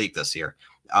teams in the league this year.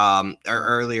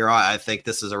 Earlier on, I think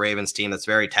this is a Ravens team that's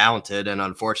very talented, and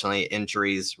unfortunately,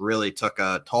 injuries really took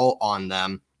a toll on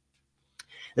them.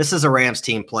 This is a Rams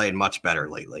team playing much better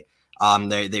lately.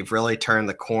 They've really turned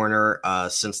the corner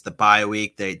since the bye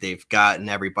week. They've gotten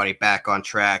everybody back on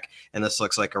track, and this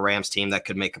looks like a Rams team that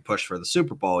could make a push for the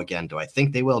Super Bowl again. Do I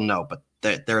think they will? No, but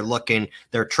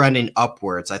they're trending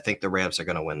upwards. I think the Rams are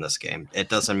going to win this game. It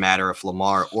doesn't matter if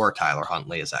Lamar or Tyler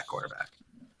Huntley is at quarterback.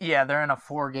 Yeah, they're in a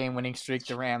 4-game winning streak.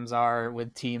 The Rams are,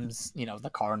 with teams, the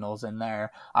Cardinals in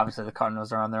there. Obviously, the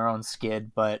Cardinals are on their own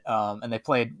skid, but and they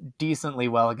played decently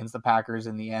well against the Packers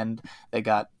in the end. They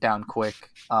got down quick,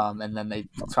 and then they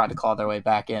tried to claw their way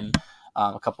back in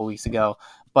a couple weeks ago.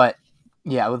 But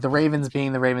yeah, with the Ravens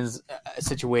being the Ravens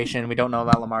situation, we don't know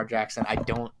about Lamar Jackson. I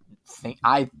don't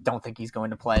think he's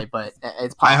going to play, but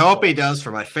it's possible. I hope he does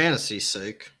for my fantasy's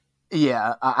sake.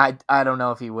 Yeah, I don't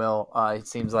know if he will. It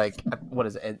seems like, what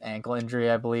is it, an ankle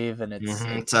injury, I believe, and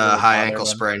it's a high ankle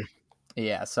sprain.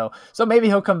 Yeah, so maybe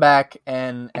he'll come back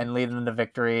and lead them to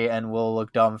victory, and we'll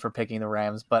look dumb for picking the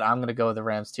Rams. But I'm gonna go with the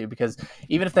Rams too, because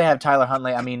even if they have Tyler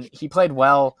Huntley, I mean, he played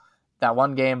well that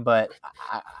one game, but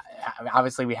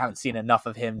obviously we haven't seen enough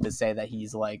of him to say that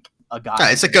he's like a guy.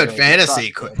 Yeah, it's a good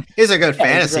fantasy. He's a good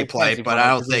fantasy play, but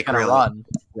I don't think really run.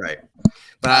 Right.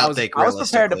 But I was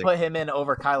prepared to put him in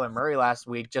over Kyler Murray last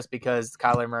week just because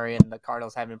Kyler Murray and the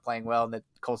Cardinals have been playing well, and the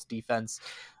Colts defense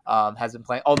has been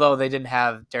playing. Although they didn't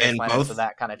have Darius Leonard, so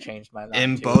that kind of changed my mind.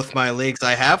 In both my leagues,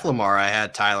 I have Lamar. I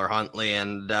had Tyler Huntley,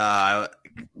 and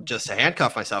just to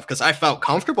handcuff myself because I felt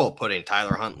comfortable putting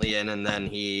Tyler Huntley in, and then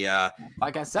he,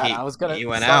 like I said, I was going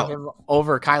to start him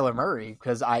over Kyler Murray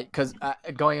because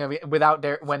going without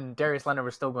when Darius Leonard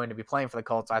was still going to be playing for the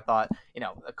Colts, I thought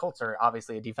the Colts are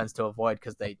obviously a defense to avoid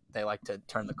because they like to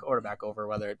turn the quarterback over,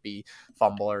 whether it be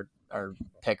fumble or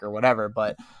pick or whatever.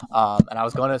 But and I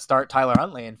was going to start Tyler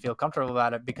Huntley and feel comfortable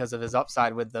about it because of his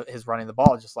upside with his running the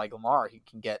ball, just like Lamar. He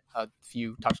can get a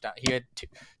few touchdowns. He had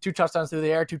two touchdowns through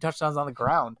the air, 2 touchdowns on the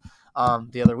ground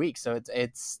the other week. So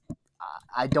it's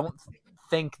I don't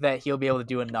think that he'll be able to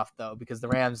do enough, though, because the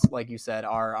Rams, like you said,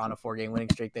 are on a 4-game winning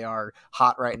streak. They are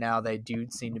hot right now. They do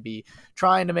seem to be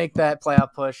trying to make that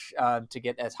playoff push to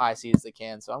get as high seed as they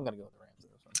can. So I'm going to go with the Rams in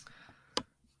this one.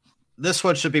 This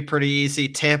one should be pretty easy.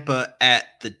 Tampa at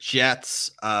the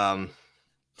Jets.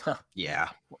 Yeah.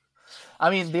 I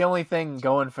mean, the only thing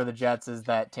going for the Jets is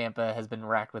that Tampa has been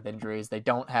racked with injuries. They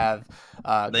don't have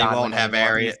they won't have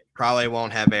Arians. Probably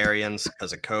won't have Arians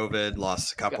because of COVID.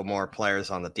 Lost a couple more players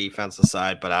on the defensive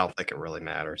side, but I don't think it really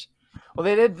matters. Well,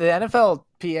 they did. The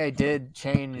NFLPA did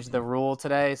change the rule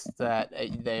today so that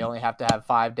they only have to have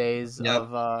 5 days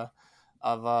of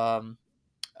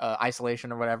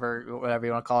isolation or whatever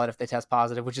you want to call it if they test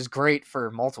positive, which is great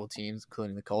for multiple teams,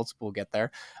 including the Colts. We'll get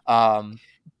there.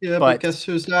 But guess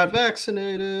who's not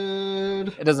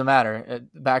vaccinated? It doesn't matter.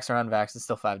 Vax or unvaxxed, it's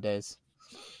still 5 days.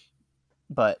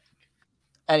 But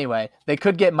anyway, they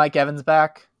could get Mike Evans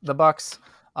back, the Bucs.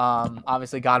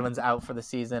 Obviously Godwin's out for the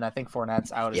season. I think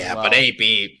Fournette's out as well. Yeah, but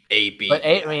AB. But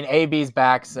AB's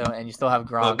back, so and you still have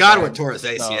Gronk. Well, Godwin tore his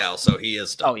ACL, so he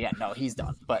is done. Oh yeah, no, he's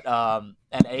done. But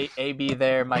and AB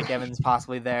there, Mike Evans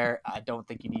possibly there. I don't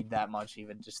think you need that much.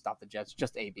 Even just stop the Jets.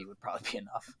 Just AB would probably be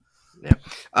enough.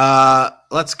 Yeah.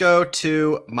 Let's go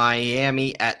to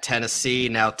Miami at Tennessee.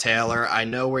 Now, Taylor, I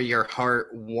know where your heart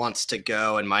wants to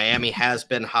go, and Miami has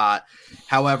been hot.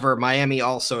 However, Miami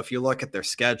also, if you look at their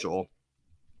schedule,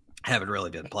 haven't really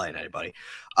been playing anybody.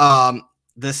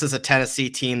 This is a Tennessee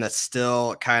team that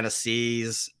still kind of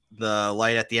sees the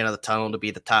light at the end of the tunnel to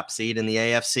be the top seed in the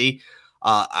AFC.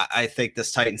 I think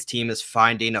this Titans team is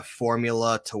finding a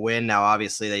formula to win. Now,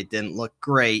 obviously, they didn't look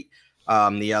great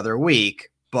the other week,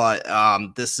 but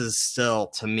this is still,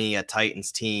 to me, a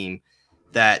Titans team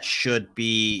that should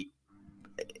be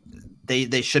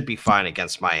they should be fine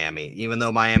against Miami, even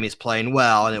though Miami's playing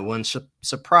well, and it wouldn't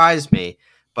surprise me.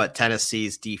 But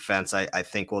Tennessee's defense, I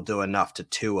think, will do enough to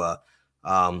Tua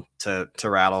to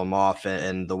rattle them off.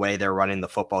 And the way they're running the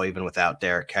football, even without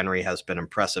Derrick Henry, has been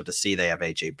impressive to see. They have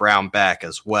A.J. Brown back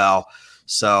as well.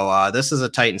 So this is a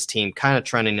Titans team kind of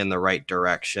trending in the right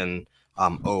direction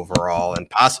overall, and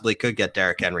possibly could get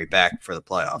Derrick Henry back for the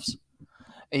playoffs.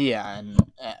 Yeah, and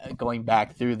going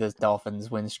back through this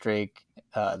Dolphins win streak,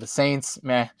 the Saints,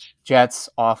 meh. Jets,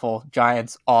 awful.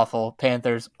 Giants, awful.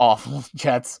 Panthers, awful.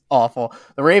 Jets, awful.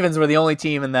 The Ravens were the only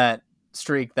team in that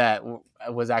streak that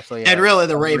was actually... And really,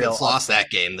 the Ravens lost that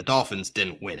game. The Dolphins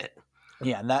didn't win it.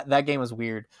 Yeah, and that game was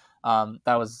weird. That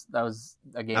was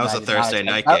a game... That was a Thursday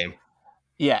night game.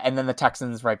 Yeah, and then the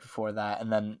Texans right before that.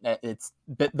 And then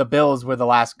the Bills were the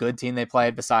last good team they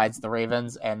played besides the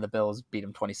Ravens, and the Bills beat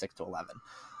them 26-11.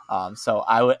 So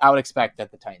I would expect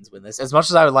that the Titans win this. As much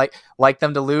as I would like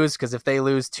them to lose, because if they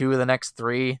lose 2 of the next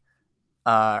 3,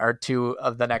 or 2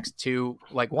 of the next 2,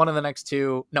 like 1 of the next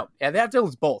 2, no, yeah, they have to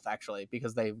lose both actually,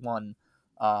 because they won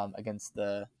against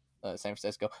the San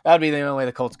Francisco. That would be the only way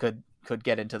the Colts could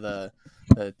get into the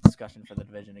discussion for the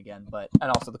division again.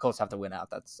 And also the Colts have to win out.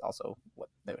 That's also what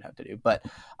they would have to do. But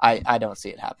I don't see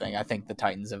it happening. I think the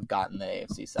Titans have gotten the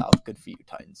AFC South. Good for you,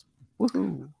 Titans.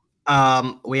 Woohoo.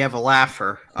 We have a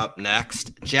laugher up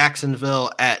next.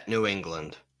 Jacksonville at New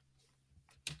England.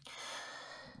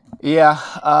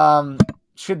 Yeah,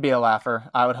 should be a laugher,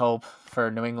 I would hope, for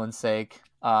New England's sake.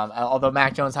 Although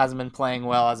Mac Jones hasn't been playing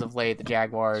well as of late, the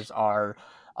Jaguars are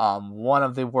one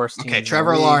of the worst teams. Okay,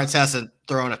 Trevor Lawrence hasn't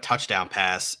thrown a touchdown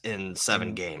pass in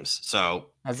 7 games. So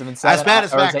has it been 7? As bad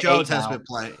as Mac Jones has been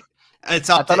playing, it's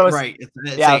up to right.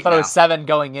 It's I thought it was 7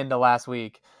 going into last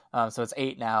week. So it's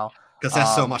 8 now. Because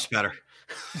that's so much better.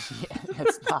 Yeah,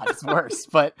 it's not. It's worse.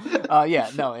 But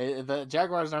the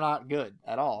Jaguars are not good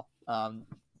at all.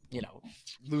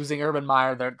 Losing Urban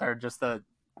Meyer, they're just the.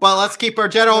 Well, let's keep our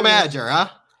general manager, huh?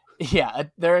 Yeah,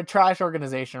 they're a trash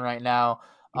organization right now.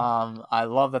 I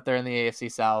love that they're in the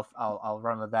AFC South. I'll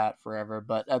run with that forever.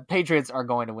 But Patriots are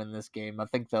going to win this game. I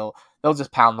think they'll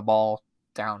just pound the ball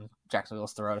down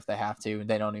Jacksonville's throat if they have to.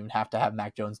 They don't even have to have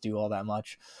Mac Jones do all that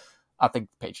much. I think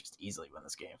the Patriots easily win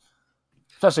this game,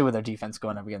 especially with their defense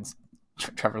going up against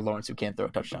Trevor Lawrence, who can't throw a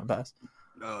touchdown pass.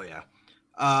 Oh yeah.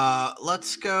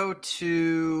 Let's go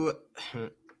to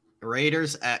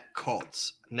Raiders at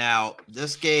Colts. Now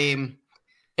this game.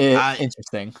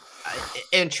 Interesting.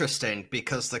 Interesting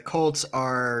because the Colts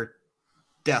are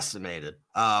decimated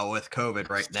with COVID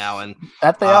right now, and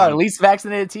that they are least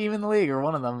vaccinated team in the league, or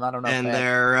one of them. I don't know. And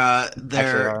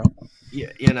they're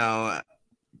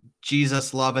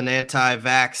Jesus loving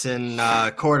anti-vaccine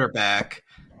quarterback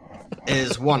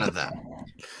is one of them.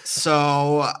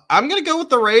 So I'm gonna go with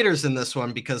the Raiders in this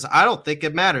one because I don't think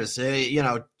it matters.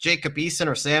 Jacob Eason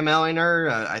or Sam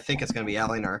Ehlinger. I think it's gonna be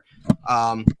Ehlinger.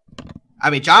 I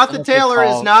mean, Jonathan Unless they Taylor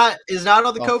call- is not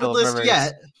on the call COVID Phillip list Rivers.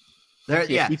 yet. There, Yeah,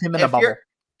 yeah. keep him in the bubble.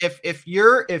 If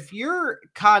you're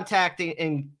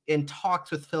contacting in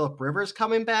talks with Phillip Rivers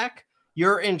coming back,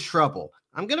 you're in trouble.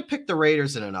 I'm gonna pick the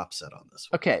Raiders in an upset on this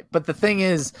one. Okay, but the thing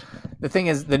is,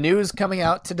 the news coming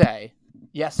out today,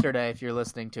 yesterday, if you're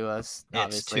listening to us, It's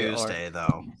obviously, Tuesday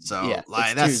though, so Yeah, like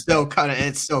it's that's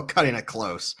Tuesday. still cutting it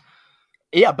close.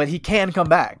 Yeah, but he can come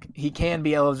back. He can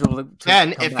be eligible to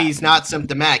And come if back. he's not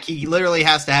symptomatic, he literally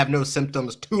has to have no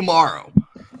symptoms tomorrow.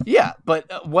 Yeah,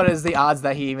 but what is the odds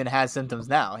that he even has symptoms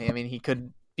now? I mean, he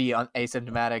could be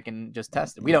asymptomatic and just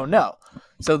tested. We don't know.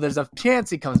 So there's a chance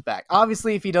he comes back.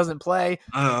 Obviously, if he doesn't play,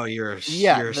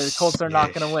 the Colts are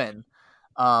not going to win.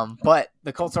 But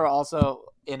the Colts are also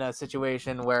in a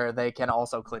situation where they can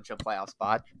also clinch a playoff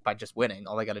spot by just winning.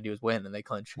 All they got to do is win, and they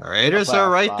clinch. The Raiders are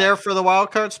right there for the wild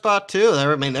card spot too.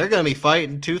 They're going to be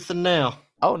fighting tooth and nail.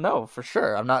 Oh no, for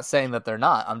sure. I'm not saying that they're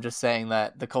not. I'm just saying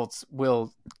that the Colts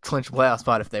will clinch a playoff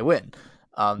spot if they win.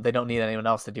 They don't need anyone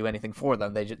else to do anything for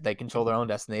them. They control their own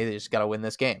destiny. They just got to win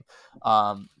this game.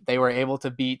 They were able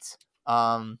to beat.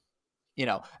 I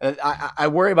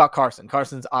worry about Carson.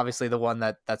 Carson's obviously the one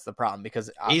that's the problem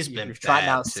because he's been you're trying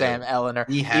out too. Sam Eleanor.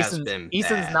 He has been.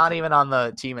 Easton's not even on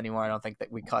the team anymore. I don't think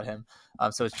that we cut him.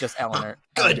 So it's just Eleanor,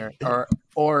 Good.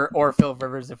 or Phil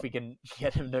Rivers if we can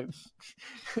get him to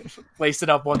lace it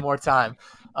up one more time.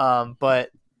 But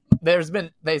there's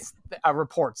been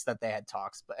reports that they had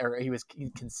talks, or he was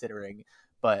considering.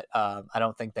 But I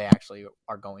don't think they actually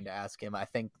are going to ask him. I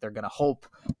think they're going to hope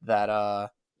that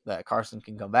Carson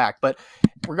can come back. But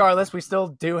regardless, we still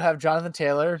do have Jonathan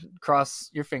Taylor.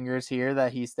 Cross your fingers here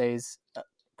that he stays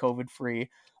COVID-free.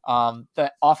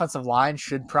 The offensive line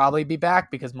should probably be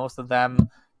back because most of them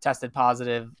tested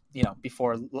positive,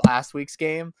 before last week's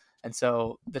game. And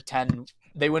so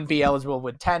they wouldn't be eligible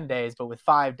with 10 days, but with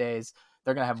 5 days,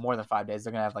 they're going to have more than 5 days.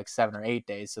 They're going to have like 7 or 8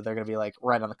 days. So they're going to be like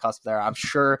right on the cusp there. I'm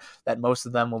sure that most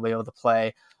of them will be able to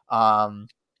play.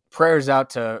 Prayers out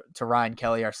to Ryan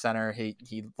Kelly, our center.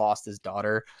 He lost his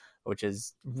daughter, which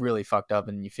is really fucked up,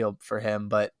 and you feel for him.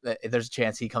 But there's a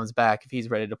chance he comes back if he's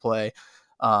ready to play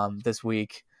this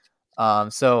week.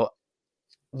 So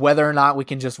whether or not we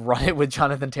can just run it with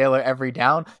Jonathan Taylor every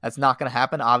down, that's not going to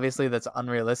happen. Obviously, that's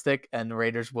unrealistic, and the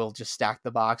Raiders will just stack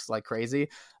the box like crazy.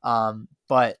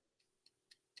 But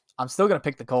I'm still going to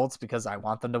pick the Colts because I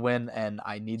want them to win, and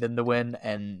I need them to win,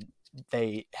 and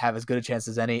they have as good a chance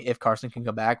as any if Carson can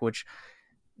come back, which,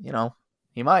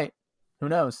 he might. Who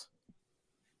knows?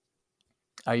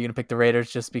 Are you going to pick the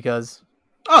Raiders just because?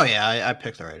 Oh, yeah, I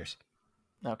picked the Raiders.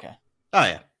 Okay. Oh,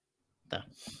 yeah. No,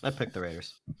 I picked the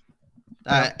Raiders.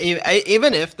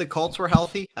 Even if the Colts were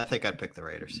healthy, I think I'd pick the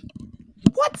Raiders.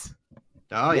 What?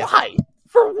 Oh, yeah. Why?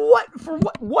 For what? For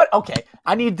what? What? Okay,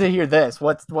 I need to hear this.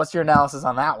 What's your analysis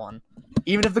on that one?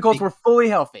 Even if the Colts were fully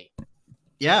healthy.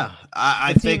 Yeah,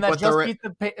 I think that just beat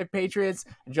the Patriots,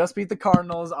 just beat the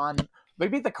Cardinals they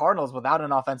beat the Cardinals without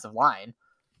an offensive line.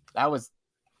 That was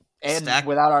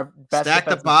without our best stack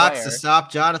the box player. To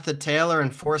stop Jonathan Taylor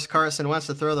and force Carson Wentz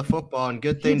to throw the football, and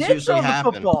good things usually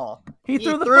happen. He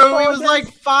threw the football. He was like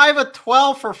 5 of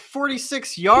 12 for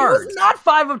 46 yards. He was not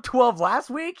 5 of 12 last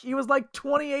week. He was like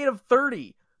 28 of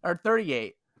 30 or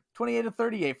 38. 28 of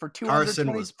 38 for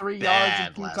 223 yards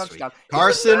and 2 touchdowns.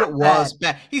 Carson was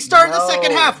bad. He started the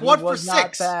second half, 1 for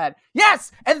 6. Bad.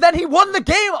 Yes, and then he won the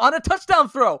game on a touchdown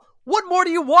throw. What more do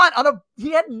you want?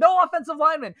 He had no offensive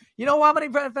linemen. You know how many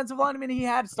offensive linemen he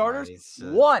had? Starters?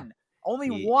 One.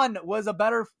 Only one was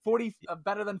better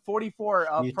than 44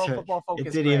 Pro Football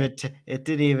Focus. It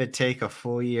didn't even take a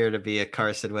full year to be a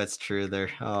Carson Wentz truther.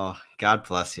 Oh, God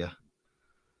bless you.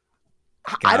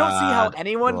 I don't see how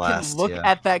anyone can look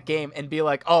at that game and be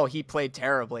like, oh, he played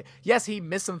terribly. Yes, he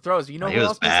missed some throws. You know who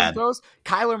else missed some throws?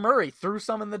 Kyler Murray threw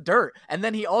some in the dirt. And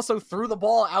then he also threw the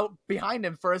ball out behind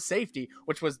him for a safety,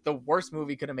 which was the worst move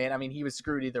he could have made. I mean, he was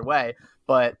screwed either way.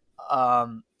 But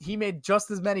he made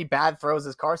just as many bad throws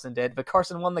as Carson did. But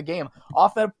Carson won the game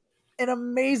off an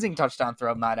amazing touchdown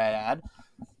throw, might I add.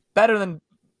 Better than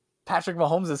Patrick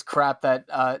Mahomes' crap that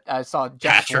I saw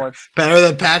Jeff Schwartz. Better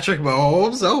than Patrick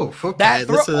Mahomes? Oh, okay.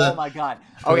 Oh, my God.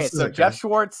 Okay, so Jeff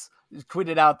Schwartz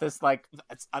tweeted out this, like,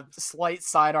 a slight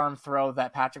sidearm throw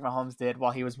that Patrick Mahomes did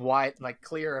while he was wide, like,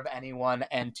 clear of anyone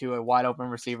and to a wide-open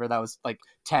receiver that was, like,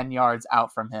 10 yards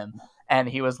out from him. And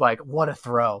he was like, what a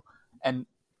throw. And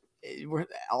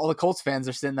all the Colts fans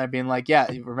are sitting there being like, yeah,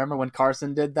 remember when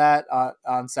Carson did that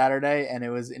on Saturday and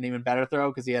it was an even better throw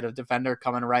because he had a defender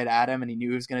coming right at him and he knew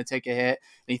he was going to take a hit and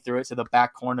he threw it to the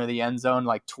back corner of the end zone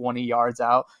like 20 yards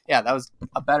out. Yeah, that was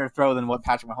a better throw than what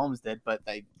Patrick Mahomes did, but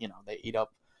they eat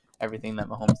up everything that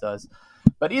Mahomes does.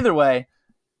 But either way,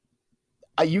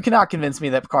 You cannot convince me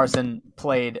that Carson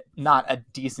played not a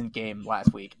decent game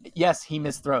last week. Yes, he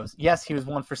missed throws. Yes, he was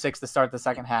 1 for 6 to start the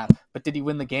second half. But did he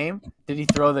win the game? Did he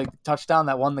throw the touchdown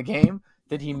that won the game?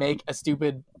 Did he make a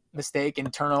stupid mistake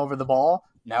and turn over the ball?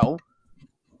 No.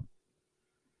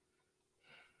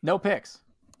 No picks.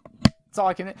 That's all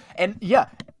I can. And yeah,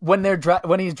 when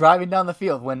he's driving down the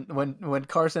field, when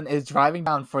Carson is driving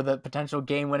down for the potential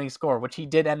game-winning score, which he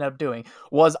did end up doing,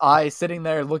 was I sitting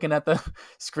there looking at the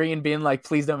screen, being like,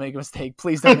 "Please don't make a mistake!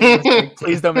 Please don't make a mistake!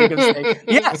 Please don't make a mistake!"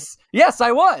 Yes,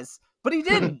 I was, but he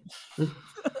didn't.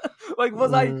 Like,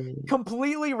 was I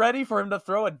completely ready for him to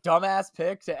throw a dumbass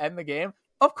pick to end the game?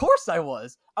 Of course I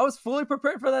was. I was fully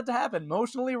prepared for that to happen,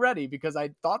 emotionally ready, because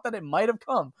I thought that it might have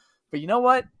come. But you know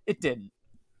what? It didn't.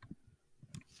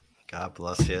 God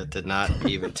bless you. It did not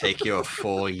even take you a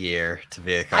full year to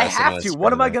be a Carson Wentz. I have to.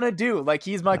 What am I going to do? Like,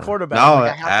 he's my quarterback. No,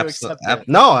 like, I have to accept it.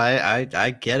 No,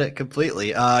 I get it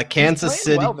completely. Kansas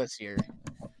City. Well this year.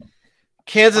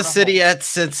 Kansas City at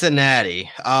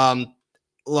Cincinnati.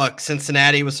 Look,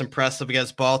 Cincinnati was impressive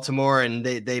against Baltimore, and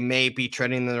they may be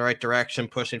trending in the right direction,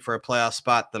 pushing for a playoff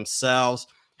spot themselves.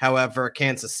 However,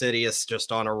 Kansas City is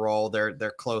just on a roll.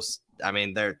 They're close. I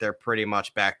mean, they're pretty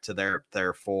much back to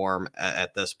their form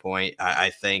at this point. I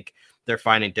think they're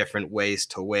finding different ways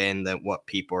to win than what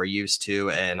people are used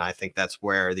to, and I think that's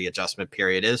where the adjustment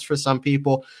period is for some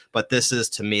people. But this is,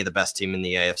 to me, the best team in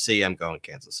the AFC. I'm going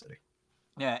Kansas City.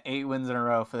 Yeah, 8 wins in a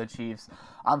row for the Chiefs.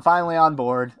 I'm finally on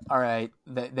board. All right,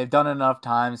 they've done it enough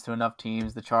times to enough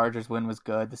teams. The Chargers win was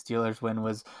good. The Steelers win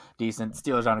was decent.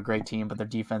 Steelers aren't a great team, but their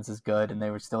defense is good, and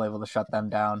they were still able to shut them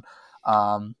down.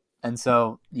 And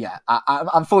so, yeah,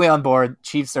 I'm fully on board.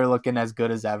 Chiefs are looking as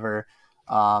good as ever.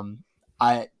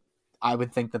 I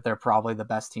would think that they're probably the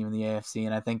best team in the AFC,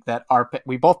 and I think that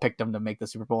we both picked them to make the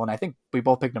Super Bowl, and I think we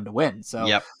both picked them to win. So,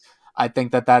 yep. I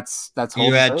think that's.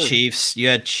 You had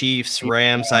Chiefs,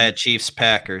 Rams. I had Chiefs,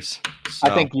 Packers. So.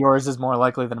 I think yours is more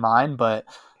likely than mine, but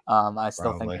I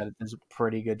still think that there's a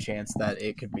pretty good chance that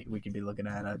we could be looking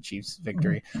at a Chiefs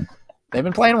victory. They've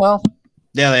been playing well.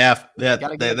 Yeah, they have. Yeah,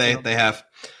 they have.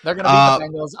 They're going to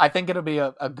beat the Bengals. I think it'll be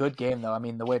a good game, though. I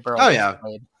mean, the way Burrow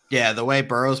played. Yeah, the way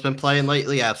Burrow's been playing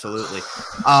lately, absolutely.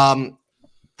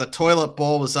 The Toilet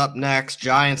Bowl was up next,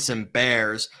 Giants and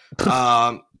Bears.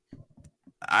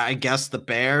 I guess the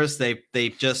Bears, they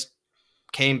just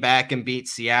came back and beat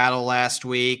Seattle last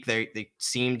week. They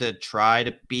seem to try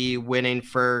to be winning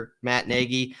for Matt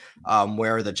Nagy,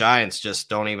 where the Giants just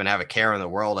don't even have a care in the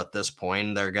world at this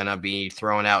point. They're going to be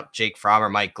throwing out Jake Fromm or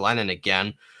Mike Glennon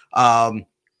again. I'm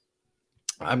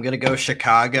going to go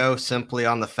Chicago simply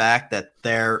on the fact that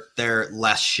they're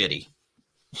less shitty.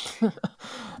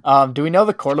 Do we know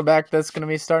the quarterback that's going to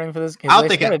be starting for this game? I don't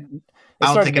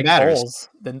think it matters. Foles,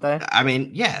 didn't they? I mean,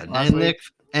 yeah, and Nick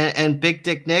and Big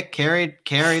Dick Nick carried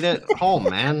it home,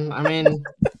 man. I mean,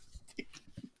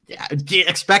 yeah, do you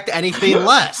expect anything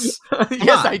less?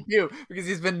 Yes, I do, because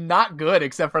he's been not good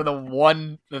except for the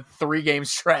 3-game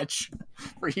stretch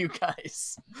for you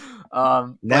guys.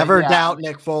 Never doubt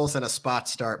Nick Foles in a spot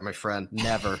start, my friend.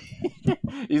 Never.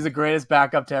 He's the greatest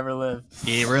backup to ever live.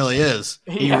 He really is.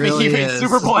 He is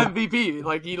Super Bowl MVP.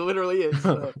 Like, he literally is.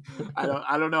 So,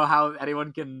 I don't know how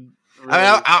anyone can. Really...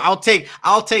 I mean,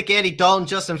 I'll take Andy Dalton,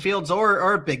 Justin Fields,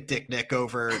 or Big Dick Nick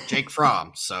over Jake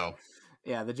Fromm. So.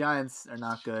 Yeah, the Giants are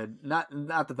not good. Not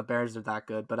that the Bears are that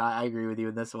good, but I agree with you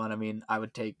in this one. I mean,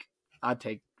 I'd take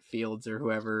Fields or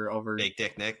whoever over Big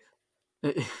Dick Nick.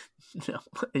 No,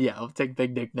 yeah, I'll take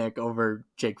Big Dick Nick over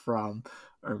Jake Fromm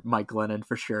or Mike Glennon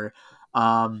for sure.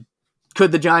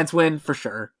 Could the Giants win? For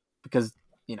sure, because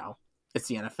it's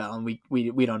the NFL and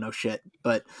we don't know shit.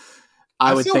 But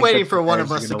I'm still waiting for one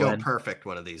of us to go perfect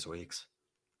one of these weeks.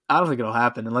 I don't think it'll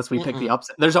happen unless we pick the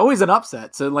upset. There's always an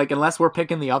upset. So, unless we're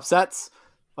picking the upsets,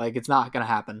 it's not going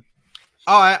to happen.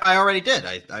 Oh, I already did.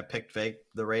 I picked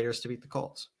the Raiders to beat the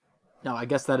Colts. No, I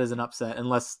guess that is an upset.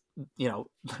 Unless, no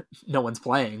one's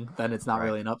playing, then it's not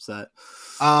really an upset.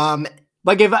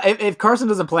 If Carson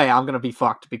doesn't play, I'm going to be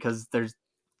fucked because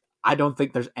I don't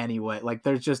think there's any way.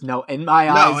 There's just no, in my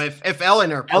eyes. No, if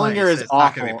Ellinger plays, is it's awful.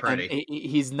 Not going to be pretty.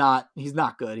 He's not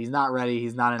good. He's not ready.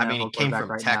 He's not an NFL quarterback he came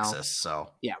from right Texas, now.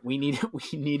 So yeah, we need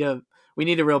a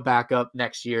real backup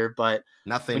next year. But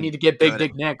nothing. We need to get Big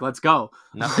Dick Nick. Let's go.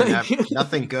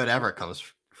 Nothing good ever comes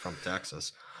from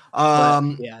Texas.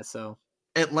 So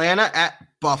Atlanta at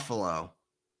Buffalo.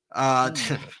 I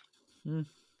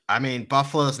mean,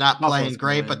 Buffalo's not playing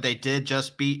great, but they did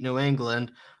just beat New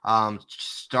England.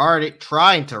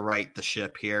 Trying to right the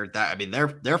ship here.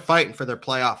 They're fighting for their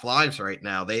playoff lives right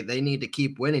now. They need to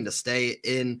keep winning to stay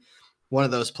in one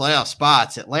of those playoff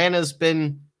spots. Atlanta's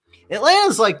been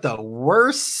Atlanta's like the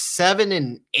worst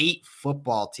 7-8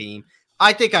 football team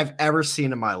I think I've ever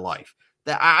seen in my life.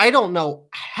 That I don't know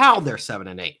how they're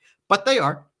 7-8, but they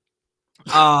are.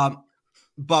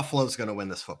 Buffalo's going to win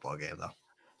this football game, though.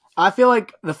 I feel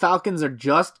like the Falcons are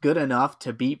just good enough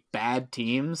to beat bad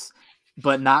teams,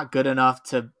 but not good enough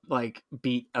to like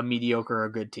beat a mediocre or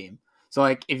good team. So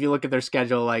like if you look at their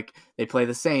schedule, like they play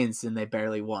the Saints and they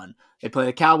barely won. They play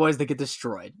the Cowboys, they get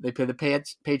destroyed. They play the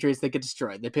Patriots, they get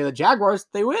destroyed. They play the Jaguars,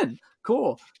 they win.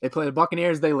 Cool. They play the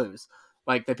Buccaneers, they lose.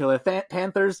 Like they play the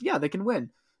Panthers, yeah, they can win.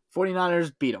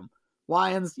 49ers beat them.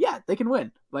 Lions, yeah, they can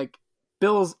win. Like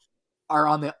Bills are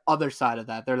on the other side of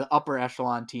that. They're the upper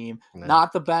echelon team. Yeah.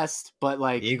 Not the best, but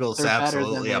like Eagles they're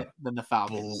absolutely better than the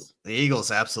Falcons. The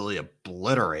Eagles absolutely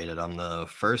obliterated them the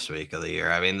first week of the year.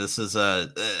 I mean, this is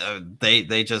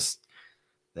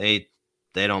they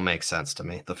don't make sense to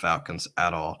me, the Falcons,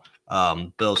 at all.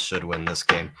 Bills should win this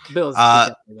game. Bills should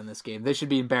definitely win this game. They should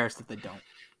be embarrassed if they don't.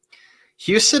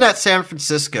 Houston at San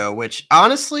Francisco, which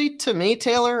honestly, to me,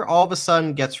 Taylor, all of a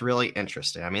sudden gets really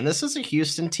interesting. I mean, this is a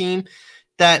Houston team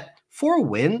that 4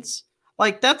 wins,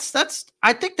 like that's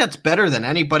I think that's better than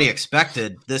anybody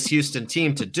expected this Houston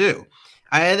team to do.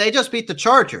 They just beat the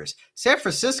Chargers. San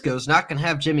Francisco's not going to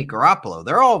have Jimmy Garoppolo.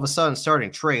 They're all of a sudden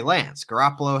starting Trey Lance.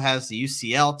 Garoppolo has the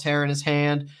UCL tear in his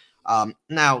hand.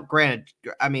 Now, granted,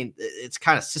 I mean, it's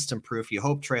kind of system proof. You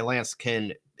hope Trey Lance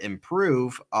can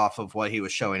improve off of what he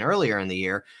was showing earlier in the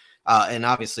year. And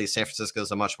obviously, San Francisco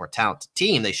is a much more talented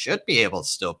team. They should be able to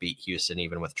still beat Houston,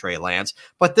 even with Trey Lance.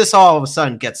 But this all of a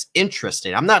sudden gets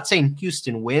interesting. I'm not saying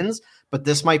Houston wins, but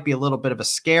this might be a little bit of a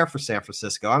scare for San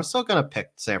Francisco. I'm still going to pick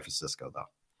San Francisco,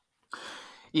 though.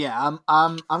 Yeah,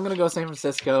 I'm gonna go San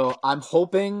Francisco. I'm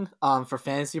hoping, for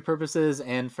fantasy purposes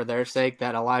and for their sake,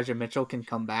 that Elijah Mitchell can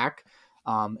come back,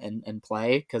 and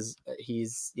play, because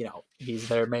he's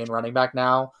their main running back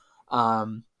now.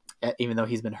 Even though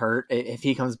he's been hurt, if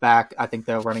he comes back, I think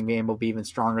the running game will be even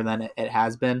stronger than it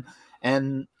has been,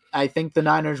 and I think the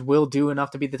Niners will do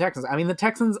enough to beat the Texans. I mean, the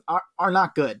Texans are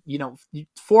not good.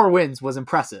 4 wins was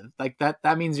impressive. Like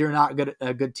that means you're not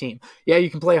a good team. Yeah, you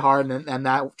can play hard, and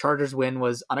that Chargers win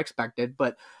was unexpected,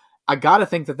 but I got to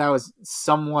think that was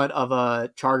somewhat of a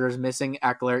Chargers missing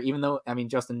Eckler, even though, I mean,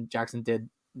 Justin Jackson did,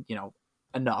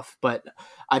 enough, but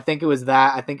I think it was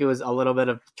that. I think it was a little bit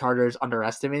of Chargers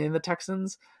underestimating the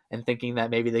Texans and thinking that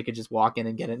maybe they could just walk in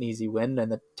and get an easy win, and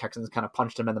the Texans kind of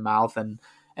punched them in the mouth, and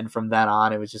from then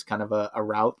on, it was just kind of a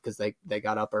rout because they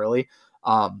got up early.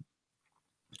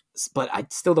 But I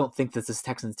still don't think that this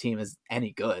Texans team is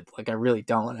any good. Like, I really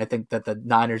don't. I think that the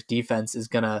Niners defense is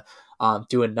going to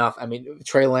do enough. I mean,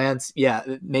 Trey Lance, yeah,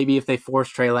 maybe if they force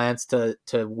Trey Lance to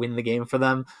win the game for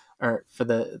them, or if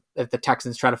the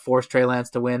Texans try to force Trey Lance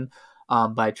to win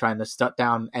by trying to shut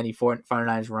down any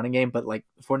 49ers running game. But like,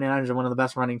 49ers are one of the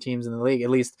best running teams in the league, at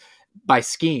least by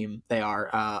scheme they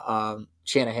are.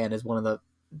 Shanahan is one of the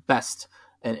best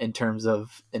in terms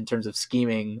of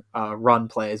scheming run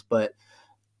plays, but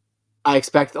I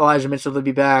expect Elijah Mitchell to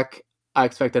be back. I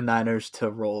expect the Niners to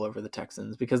roll over the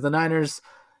Texans, because the Niners,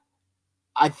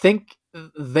 I think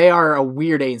they are a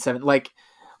weird 8-7.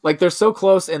 Like they're so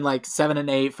close in like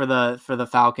 7-8 for the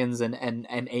Falcons and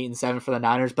 8-7 for the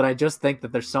Niners, but I just think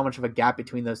that there's so much of a gap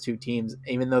between those two teams,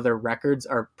 even though their records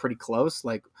are pretty close.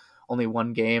 Like only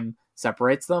one game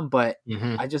separates them, but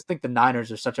I just think the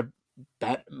Niners are such a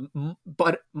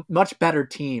but much better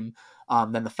team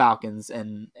than the Falcons,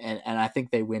 and I think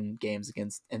they win games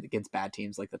against bad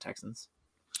teams like the Texans.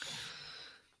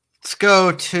 Let's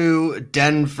go to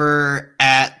Denver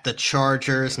at the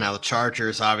Chargers. Now, the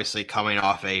Chargers obviously coming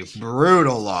off a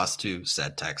brutal loss to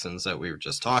said Texans that we were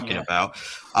just talking about.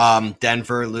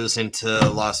 Denver losing to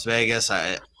Las Vegas.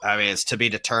 I mean, it's to be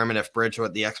determined if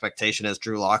Bridgewater, the expectation is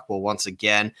Drew Lock will once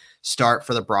again start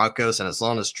for the Broncos. And as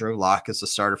long as Drew Lock is the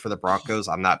starter for the Broncos,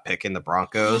 I'm not picking the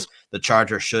Broncos. The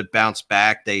Chargers should bounce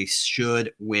back. They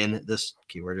should win this.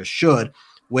 Keyword is should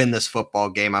win this football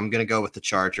game. I'm going to go with the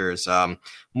Chargers,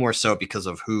 more so because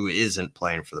of who isn't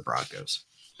playing for the Broncos.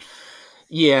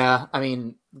 Yeah, I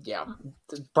mean, the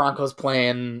Broncos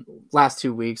playing last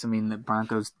 2 weeks. I mean, the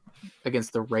Broncos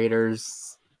against the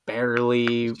Raiders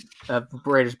barely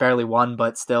won,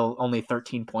 but still only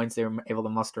 13 points they were able to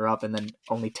muster up, and then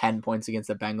only 10 points against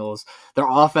the Bengals. Their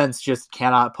offense just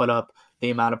cannot put up the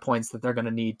amount of points that they're going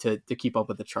to need to keep up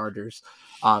with the Chargers.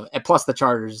 And plus the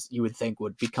Chargers, you would think,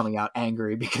 would be coming out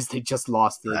angry because they just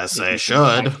lost. As they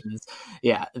should.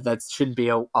 Yeah, that shouldn't be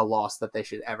a loss that they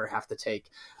should ever have to take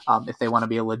if they want to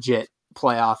be a legit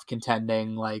playoff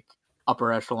contending, like,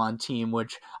 upper echelon team,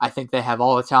 which I think they have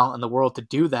all the talent in the world to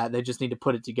do that. They just need to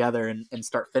put it together and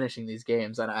start finishing these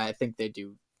games. And I think they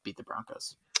do beat the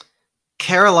Broncos.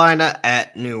 Carolina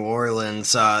at New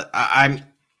Orleans.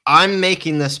 I'm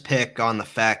making this pick on the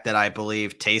fact that I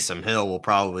believe Taysom Hill will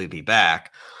probably be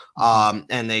back,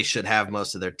 and they should have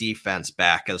most of their defense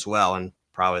back as well, and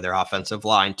probably their offensive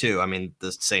line too. I mean,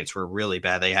 the Saints were really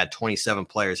bad. They had 27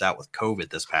 players out with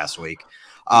COVID this past week.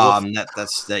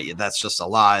 That's just a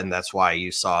lot, and that's why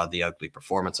you saw the ugly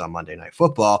performance on Monday Night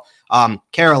Football.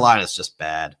 Carolina's just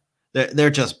bad. They're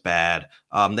just bad.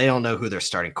 They don't know who their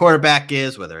starting quarterback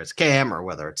is, whether it's Cam or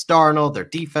whether it's Darnold. Their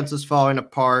defense is falling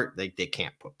apart. They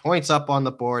can't put points up on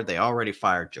the board. They already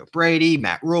fired Joe Brady.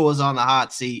 Matt Rule is on the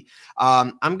hot seat.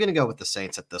 I'm going to go with the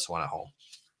Saints at this one at home.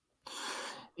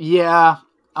 Yeah,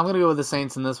 I'm going to go with the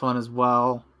Saints in this one as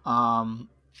well,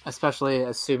 especially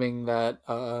assuming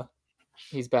that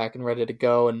he's back and ready to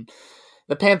go. And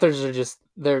the Panthers are just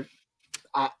 – they're –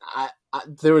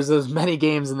 there was those many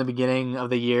games in the beginning of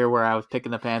the year where I was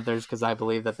picking the Panthers because I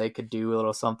believe that they could do a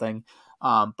little something.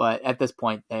 But at this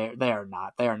point, they are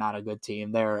not. They are not a good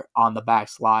team. They're on the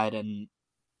backslide, and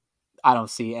I don't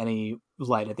see any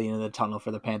light at the end of the tunnel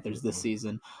for the Panthers this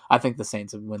season. I think the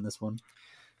Saints would win this one.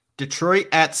 Detroit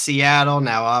at Seattle.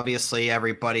 Now, obviously,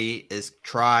 everybody is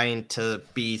trying to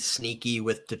be sneaky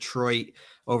with Detroit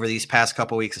over these past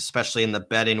couple weeks, especially in the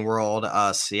betting world.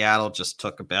 Seattle just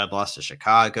took a bad loss to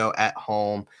Chicago at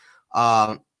home.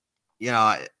 I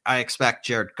expect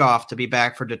Jared Goff to be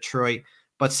back for Detroit,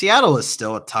 but Seattle is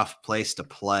still a tough place to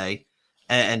play,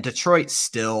 and Detroit's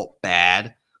still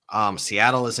bad.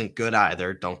 Seattle isn't good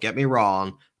either, don't get me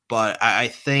wrong, but I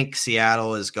think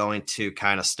Seattle is going to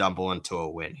kind of stumble into a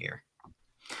win here.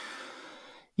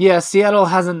 Yeah, Seattle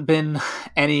hasn't been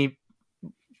any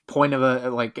point of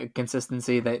a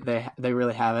consistency. They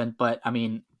really haven't, but I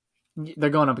mean, they're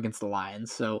going up against the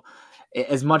Lions, so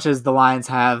as much as the Lions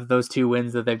have those 2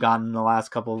 wins that they've gotten in the last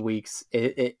couple of weeks,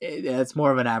 it's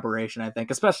more of an aberration, I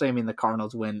think. Especially, I mean, the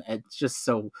Cardinals win. It's just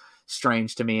so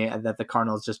strange to me that the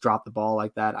Cardinals just dropped the ball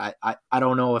like that. I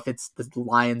don't know if it's the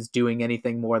Lions doing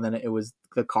anything more than it was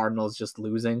the Cardinals just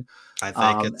losing. I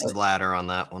think it's the latter on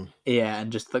that one. Yeah,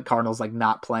 and just the Cardinals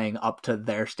not playing up to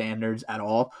their standards at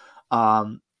all.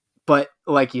 But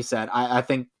like you said, I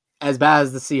think as bad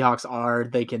as the Seahawks are,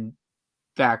 they can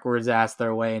backwards ass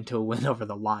their way into a win over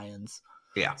the Lions.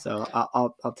 Yeah. So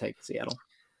I'll take Seattle.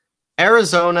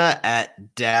 Arizona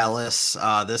at Dallas.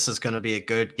 This is going to be a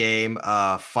good game.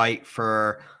 Fight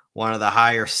for one of the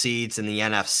higher seeds in the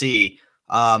NFC.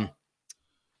 Gosh,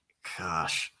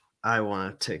 I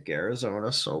want to take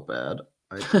Arizona so bad.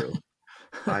 I do.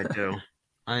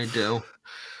 I do.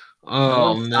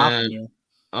 Oh man.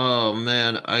 Oh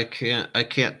man, I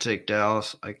can't take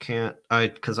Dallas. I can't.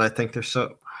 Because I think they're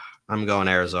so. I'm going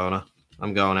Arizona.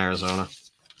 I'm going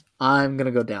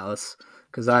to go Dallas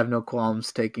because I have no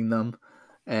qualms taking them,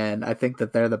 and I think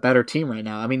that they're the better team right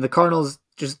now. I mean, the Cardinals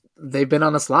they've been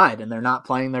on a slide and they're not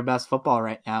playing their best football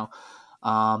right now.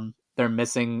 They're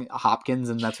missing Hopkins,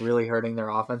 and that's really hurting their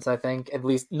offense. I think at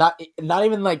least not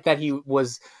even like that he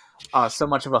was so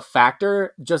much of a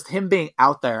factor. Just him being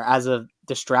out there as a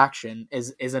distraction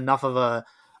is enough of a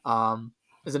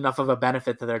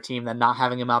benefit to their team that not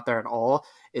having him out there at all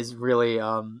is really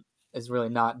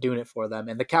not doing it for them.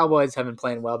 And the Cowboys have been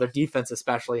playing well. Their defense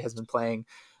especially has been playing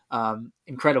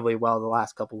incredibly well the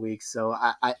last couple of weeks. So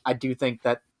I do think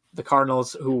that the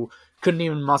Cardinals, who couldn't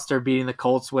even muster beating the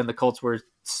Colts when the Colts were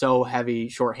so heavy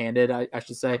shorthanded, I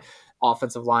should say,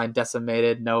 offensive line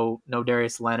decimated, no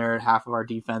Darius Leonard, half of our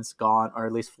defense gone, or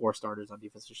at least 4 starters on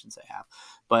defense. I shouldn't say half,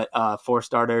 but 4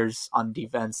 starters on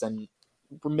defense, and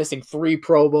we're missing 3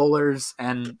 Pro Bowlers,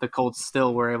 and the Colts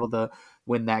still were able to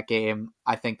win that game.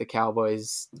 I think the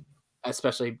Cowboys,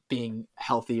 especially being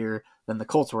healthier than the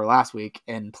Colts were last week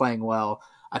and playing well,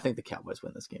 I think the Cowboys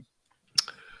win this game.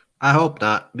 I hope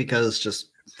not, because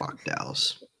just fuck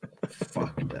Dallas.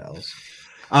 Fuck Dallas.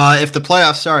 If the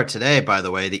playoffs started today, by the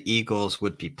way, the Eagles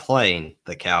would be playing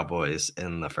the Cowboys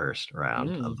in the first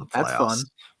round of the playoffs. That's fun.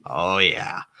 Oh,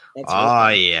 yeah.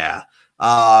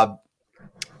 Yeah.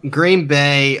 Green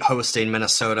Bay hosting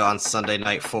Minnesota on Sunday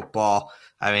Night Football.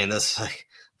 I mean, the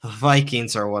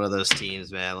Vikings are one of those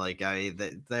teams, man. Like, I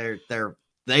mean,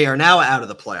 they are now out of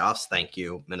the playoffs. Thank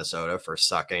you, Minnesota, for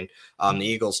sucking. The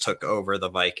Eagles took over the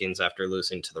Vikings after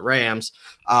losing to the Rams.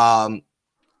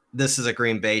 This is a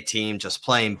Green Bay team just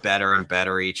playing better and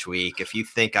better each week. If you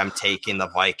think I'm taking the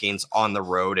Vikings on the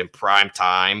road in prime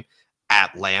time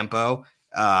at Lambeau,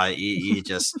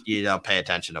 you don't pay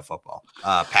attention to football.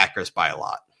 Packers by a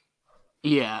lot.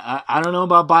 Yeah, I don't know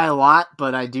about by a lot,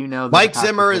 but I do know that Mike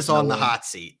Zimmer is on the hot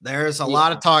seat. There's a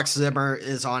lot of talk Zimmer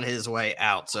is on his way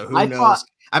out. So who knows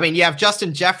I mean, you have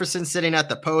Justin Jefferson sitting at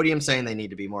the podium saying they need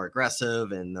to be more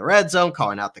aggressive in the red zone,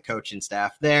 calling out the coaching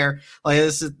staff there. Like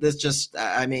this just,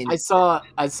 I mean, I saw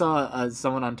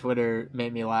someone on Twitter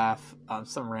made me laugh.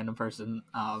 Some random person,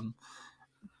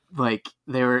 like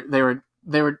they were.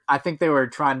 I think they were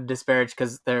trying to disparage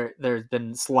because there's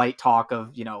been slight talk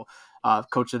of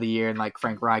coach of the year, and like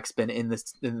Frank Reich's been in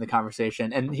the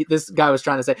conversation, and this guy was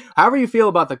trying to say, however you feel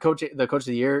about the coach of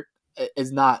the year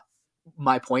is not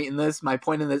my point in this. My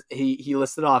point in this, he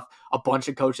listed off a bunch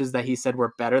of coaches that he said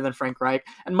were better than Frank Reich,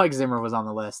 and Mike Zimmer was on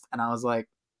the list, and I was like,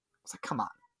 come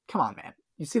on, man.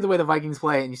 You see the way the Vikings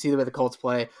play, and you see the way the Colts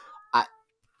play.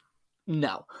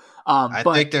 No.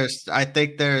 I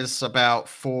think there's about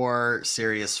 4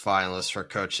 serious finalists for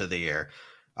coach of the year.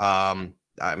 I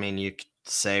mean, you could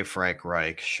say Frank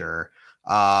Reich, sure.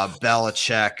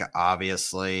 Belichick,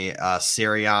 obviously.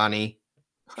 Sirianni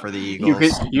for the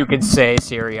Eagles. You could say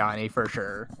Sirianni for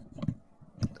sure.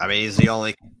 I mean, he's the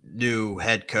only new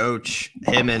head coach.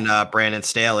 Him and Brandon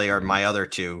Staley are my other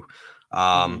 2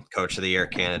 coach of the year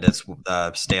candidates.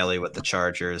 Staley with the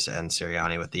Chargers and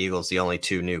Sirianni with the Eagles, the only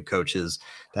 2 new coaches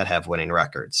that have winning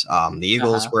records. The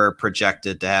Eagles were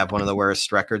projected to have one of the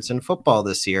worst records in football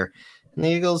this year, and the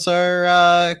Eagles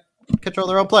are control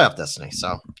their own playoff destiny.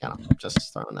 So,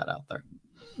 just throwing that out there.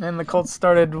 And the Colts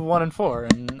started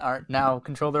 1-4 and are now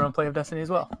control their own playoff destiny as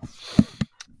well.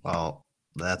 Well,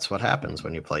 that's what happens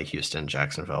when you play Houston,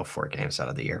 Jacksonville 4 games out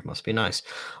of the year. Must be nice.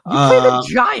 You play the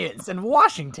Giants and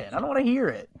Washington. I don't want to hear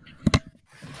it.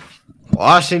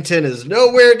 Washington is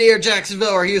nowhere near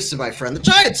Jacksonville or Houston, my friend. The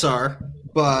Giants are,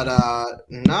 but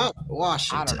not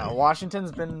Washington. I don't know.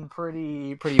 Washington's been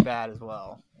pretty bad as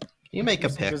well. You make a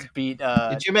pick. Just beat,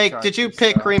 did you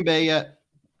pick Green Bay yet?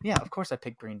 Yeah, of course I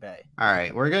picked Green Bay. All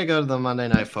right, we're going to go to the Monday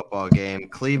Night Football game.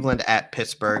 Cleveland at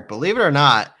Pittsburgh. Believe it or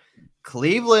not,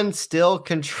 Cleveland still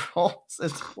controls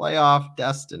its playoff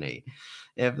destiny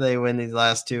if they win these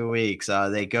last 2 weeks.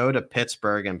 They go to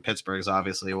Pittsburgh, and Pittsburgh's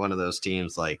obviously one of those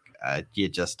teams like you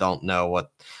just don't know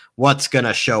what's going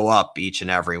to show up each and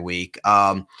every week.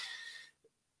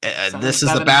 This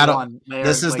is the battle.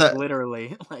 This is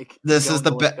literally like this is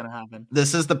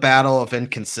the battle of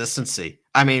inconsistency.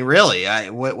 I mean, really,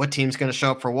 what team's going to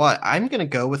show up for what? I'm going to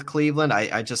go with Cleveland.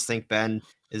 I just think Ben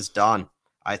is done.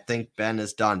 I think Ben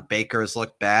is done. Baker has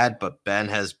looked bad, but Ben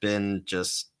has been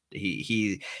just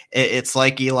it's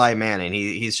like Eli Manning.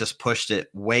 He's just pushed it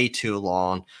way too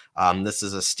long. This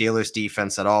is a Steelers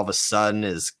defense that all of a sudden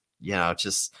is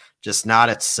just not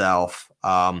itself.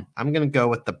 I'm going to go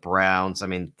with the Browns. I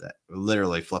mean,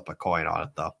 literally flip a coin on it,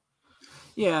 though.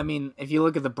 Yeah, I mean, if you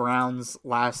look at the Browns'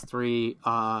 last 3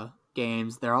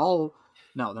 games, they're all –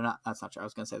 no, they're not. That's not true. I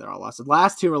was going to say they're all losses. The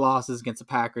last 2 were losses against the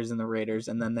Packers and the Raiders,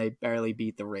 and then they barely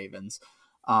beat the Ravens.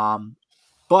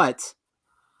 But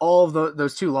all of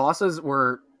those 2 losses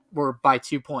were by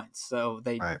 2 points. So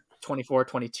they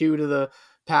 24-22 to the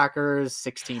Packers,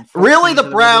 16-14. Really, the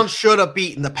Browns should have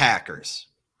beaten the Packers.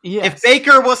 Yes. If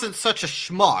Baker wasn't such a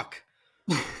schmuck.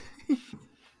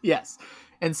 Yes.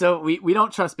 And so we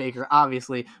don't trust Baker,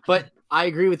 obviously. But I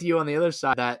agree with you on the other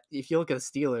side that if you look at the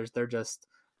Steelers, they're just,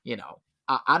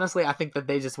 honestly, I think that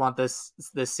they just want this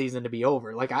season to be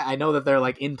over. Like, I know that they're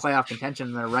like in playoff contention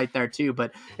and they're right there too,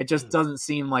 but it just doesn't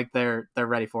seem like they're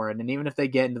ready for it. And even if they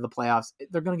get into the playoffs,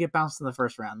 they're going to get bounced in the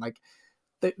first round. Like,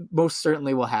 that most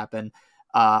certainly will happen.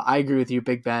 I agree with you.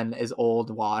 Big Ben is old,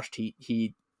 washed.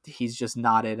 He's just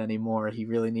not it anymore. He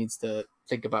really needs to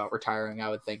think about retiring, I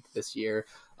would think, this year.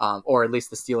 Or at least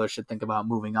the Steelers should think about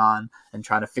moving on and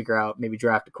trying to figure out, maybe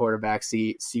draft a quarterback,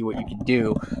 see what you can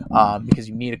do, because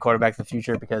you need a quarterback in the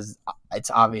future, because it's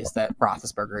obvious that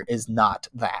Roethlisberger is not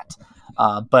that.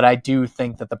 But I do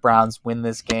think that the Browns win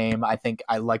this game. I think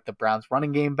I like the Browns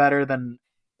running game better than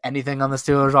anything on the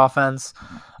Steelers offense.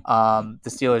 The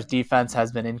Steelers defense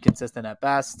has been inconsistent at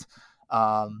best.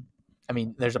 I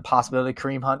mean, there's a possibility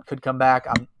Kareem Hunt could come back.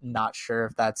 I'm not sure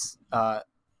if that's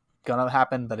going to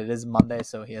happen, but it is Monday,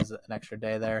 so he has an extra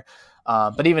day there.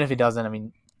 But even if he doesn't, I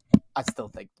mean, I still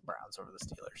think the Browns over the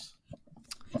Steelers.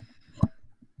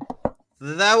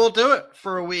 That will do it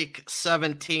for Week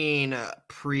 17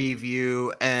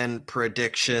 preview and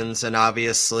predictions. And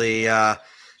obviously, we're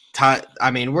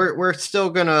still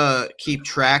going to keep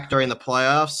track during the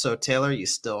playoffs. So, Taylor, you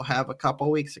still have a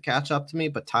couple weeks to catch up to me,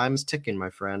 but time's ticking, my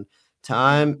friend.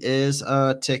 Time is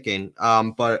ticking.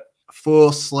 But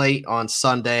full slate on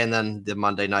Sunday and then the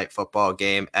Monday Night Football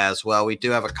game as well. We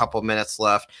do have a couple minutes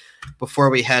left before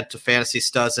we head to Fantasy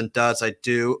Studs and Duds. I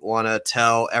do want to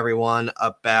tell everyone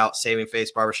about Saving Face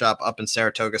Barbershop up in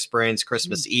Saratoga Springs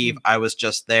Christmas Eve. I was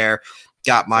just there,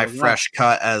 got my fresh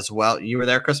cut as well. You were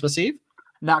there Christmas Eve?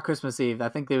 Not Christmas Eve. I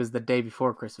think it was the day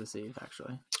before Christmas Eve,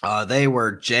 actually. They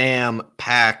were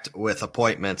jam-packed with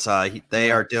appointments. They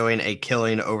are doing a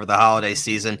killing over the holiday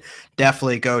season.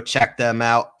 Definitely go check them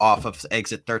out off of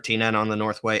exit 13N on the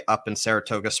Northway up in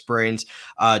Saratoga Springs.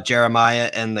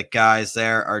 Jeremiah and the guys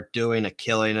there are doing a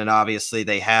killing, and obviously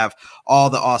they have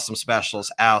all the awesome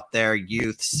specials out there,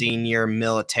 youth, senior,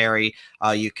 military.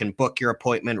 You can book your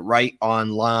appointment right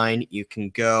online. You can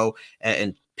go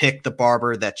and pick the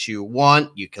barber that you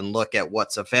want. You can look at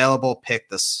what's available, pick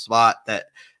the spot that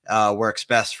works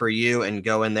best for you, and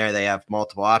go in there. They have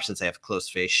multiple options. They have close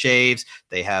face shaves,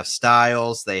 they have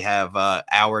styles, they have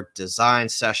hour design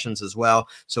sessions as well.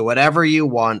 So whatever you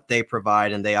want, they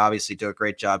provide, and they obviously do a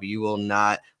great job. You will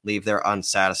not leave there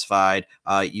unsatisfied.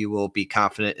 You will be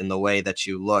confident in the way that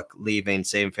you look leaving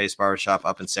Saving Face Barbershop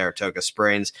up in Saratoga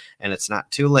Springs, and it's not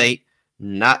too late.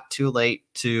 Not too late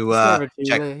to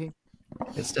check.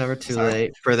 It's never too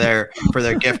late for their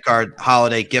gift card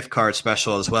holiday gift card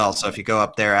special as well. So if you go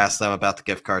up there, ask them about the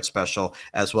gift card special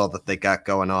as well that they got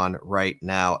going on right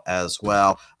now as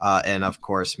well. And of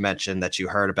course, mention that you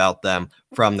heard about them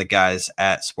from the guys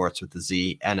at Sports with the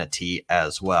Z and a T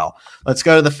as well. Let's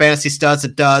go to the fantasy studs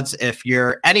and duds. If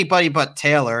you're anybody but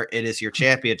Taylor, it is your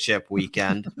championship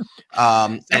weekend.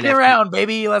 Second round,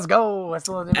 baby. Let's go. Let's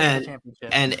go to the championship.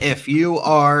 And if you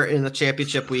are in the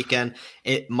championship weekend,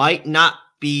 it might not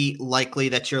be likely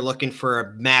that you're looking for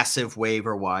a massive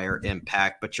waiver wire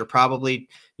impact, but you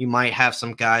might have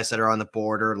some guys that are on the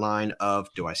borderline of,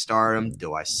 do I start them?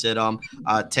 Do I sit them?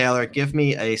 Taylor, give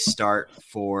me a start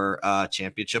for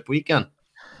championship weekend.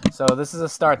 So this is a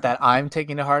start that I'm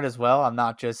taking to heart as well. I'm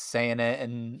not just saying it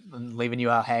and leaving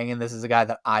you out hanging. This is a guy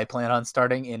that I plan on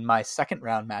starting in my second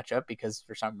round matchup because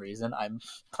for some reason I'm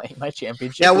playing my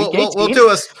championship. Yeah, we'll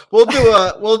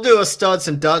do a studs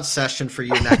and duds session for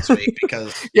you next week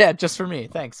because yeah, just for me.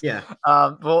 Thanks. Yeah.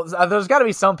 Well, there's got to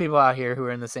be some people out here who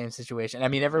are in the same situation. I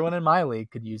mean, everyone in my league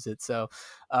could use it. So,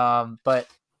 but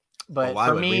why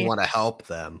for would me, we want to help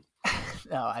them?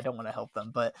 No, I don't want to help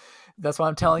them, but that's why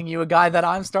I'm telling you a guy that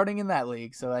I'm starting in that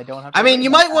league, so I don't have to. I mean, you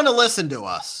might want to listen to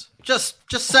us. Just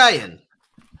saying.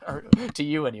 Or to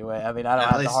you anyway. I mean, I don't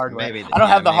have the hardware. I don't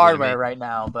have the hardware right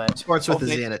now, but Sports with the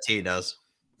Z and a T does.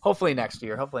 Hopefully next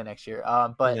year.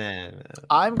 But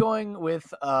I'm going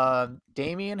with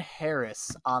Damian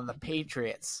Harris on the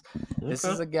Patriots. Okay. This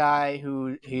is a guy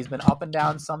who he's been up and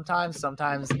down sometimes.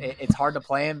 Sometimes it's hard to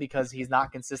play him because he's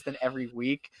not consistent every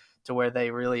week to where they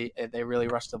really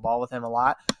rush the ball with him a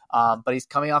lot. But he's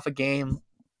coming off a game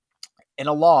in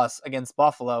a loss against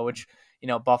Buffalo, which,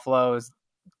 Buffalo's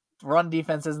run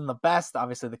defense isn't the best.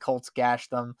 Obviously, the Colts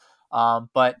gashed them.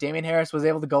 But Damian Harris was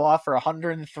able to go off for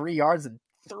 103 yards and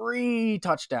 3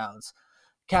 touchdowns.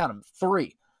 Count them,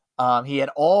 3. He had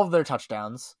all of their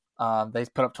touchdowns. They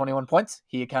put up 21 points.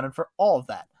 He accounted for all of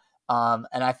that.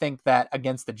 And I think that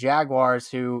against the Jaguars,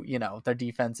 who, their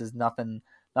defense is nothing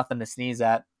to sneeze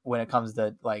at when it comes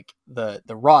to like the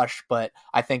rush, but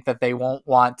I think that they won't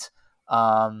want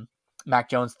Mac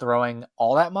Jones throwing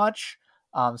all that much.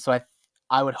 So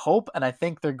I would hope, and I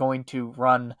think they're going to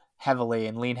run heavily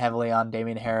and lean heavily on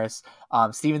Damian Harris.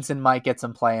 Stevenson might get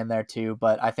some play in there too,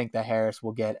 but I think that Harris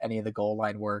will get any of the goal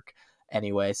line work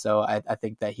anyway. So I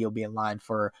think that he'll be in line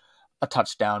for a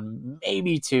touchdown,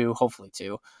 maybe 2, hopefully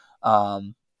 2.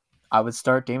 I would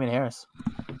start Damian Harris.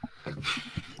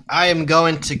 I am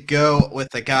going to go with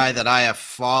the guy that I have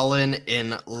fallen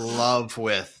in love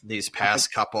with these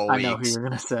past couple weeks. I know who you're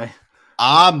going to say.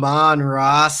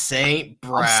 Amon-Ra St.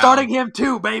 Brown. I'm starting him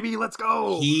too, baby. Let's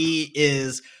go. He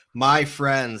is, my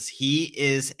friends, he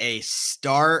is a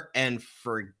start and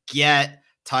forget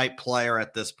type player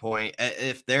at this point.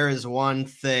 If there is one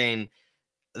thing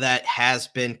that has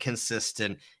been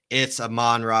consistent, it's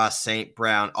Amon-Ra St.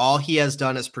 Brown. All he has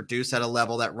done is produce at a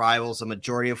level that rivals a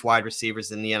majority of wide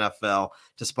receivers in the NFL,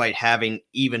 despite having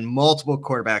even multiple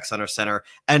quarterbacks under center.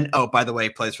 And, oh, by the way, he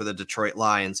plays for the Detroit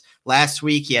Lions. Last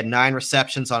week, he had 9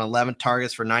 receptions on 11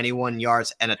 targets for 91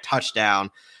 yards and a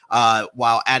touchdown,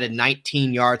 while added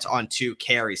 19 yards on 2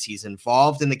 carries. He's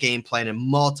involved in the game plan in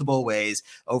multiple ways.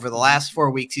 Over the last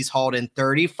 4 weeks, he's hauled in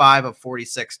 35 of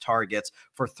 46 targets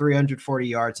for 340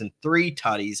 yards and 3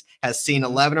 tutties, has seen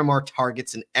 11 or more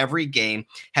targets in every game,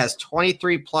 has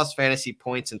 23 plus fantasy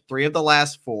points in 3 of the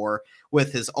last 4,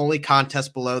 with his only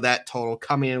contest below that total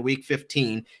coming in week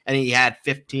 15, and he had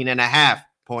 15 and a half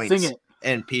points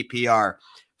in PPR.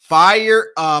 Fire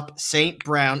up St.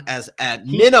 Brown as at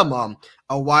minimum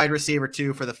a wide receiver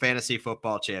 2 for the fantasy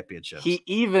football championship. He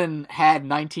even had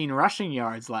 19 rushing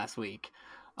yards last week.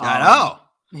 I know.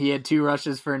 He had 2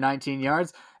 rushes for 19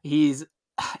 yards. He's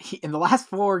in the last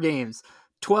 4 games,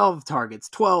 12 targets,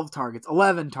 12 targets,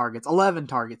 11 targets, 11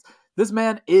 targets. This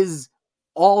man is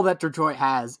all that Detroit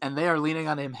has, and they are leaning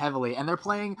on him heavily. And they're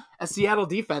playing a Seattle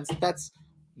defense that's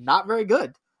not very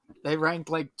good. They ranked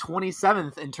like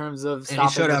 27th in terms of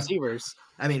stopping receivers.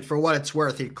 I mean, for what it's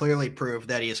worth, he clearly proved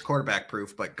that he is quarterback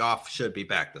proof, but Goff should be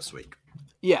back this week.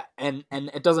 Yeah, and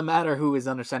it doesn't matter who is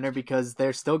under center because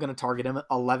they're still going to target him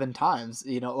 11 times.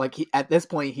 You know, like at this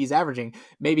point, he's averaging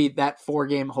maybe that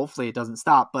 4-game. Hopefully, it doesn't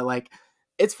stop, but like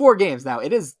it's 4 games now.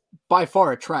 It is by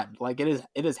far a trend. Like it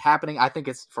is happening. I think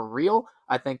it's for real.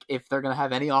 I think if they're going to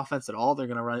have any offense at all, they're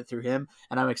going to run it through him.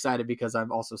 And I'm excited because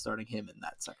I'm also starting him in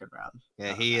that second round.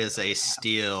 Yeah, he is a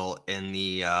steal in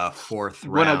the 4th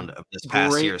round of this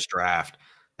past year's draft.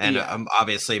 And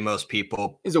obviously, most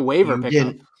people is a waiver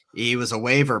pickup. He was a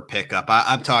waiver pickup.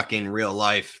 I'm talking real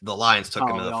life. The Lions took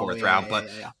him in the 4th round,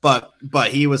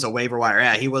 but he was a waiver wire.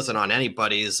 Yeah, he wasn't on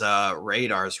anybody's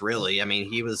radars really. I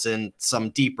mean, he was in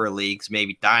some deeper leagues,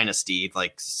 maybe dynasty,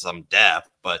 like some depth.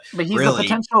 But he's really, a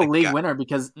potential league winner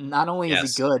because not only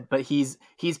is he good, but he's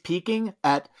peaking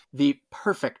at the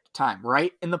perfect time,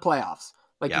 right in the playoffs.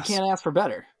 Like you can't ask for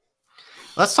better.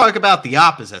 Let's talk about the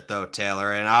opposite, though,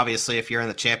 Taylor. And obviously, if you're in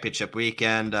the championship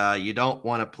weekend, you don't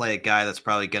want to play a guy that's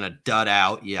probably going to dud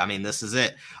out. Yeah, I mean, this is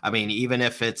it. I mean, even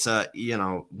if it's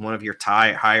one of your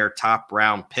higher top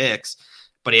round picks,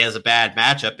 but he has a bad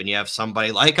matchup, and you have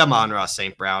somebody like Amon-Ra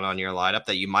St. Brown on your lineup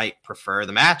that you might prefer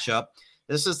the matchup.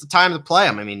 This is the time to play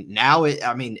him. I mean, now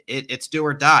it's do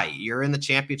or die. You're in the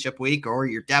championship week, or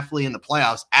you're definitely in the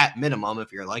playoffs at minimum.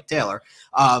 If you're like Taylor,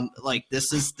 like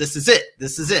this is it.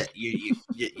 This is it.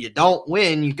 You don't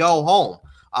win, you go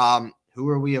home. Who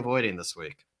are we avoiding this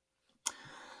week?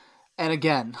 And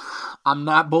again, I'm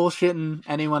not bullshitting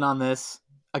anyone on this.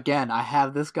 Again, I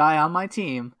have this guy on my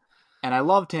team, and I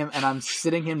loved him, and I'm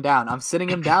sitting him down. I'm sitting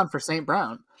him down for St.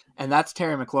 Brown, and that's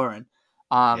Terry McLaurin.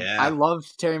 I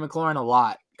loved Terry McLaurin a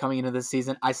lot coming into this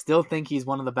season. I still think he's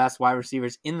one of the best wide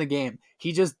receivers in the game.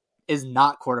 He just is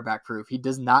not quarterback proof. He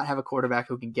does not have a quarterback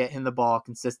who can get him the ball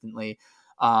consistently.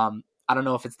 I don't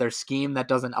know if it's their scheme that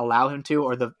doesn't allow him to,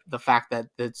 or the fact that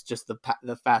it's just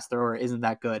the fast thrower isn't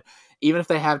that good. Even if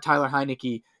they have Tyler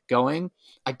Heinicke going,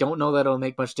 I don't know that it'll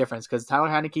make much difference because Tyler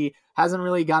Heinicke hasn't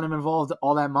really got him involved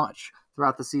all that much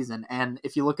throughout the season. And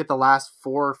if you look at the last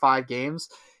 4 or 5 games,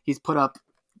 he's put up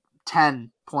 10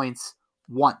 points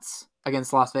once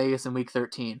against Las Vegas in week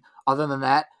 13. Other than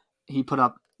that, he put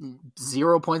up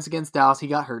 0 points against Dallas. He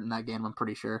got hurt in that game, I'm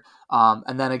pretty sure.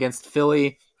 And then against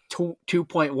Philly,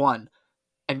 2.1.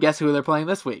 And guess who they're playing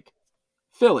this week?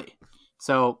 Philly.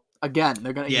 So again,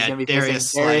 he's gonna be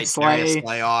facing Darius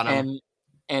Slay on him.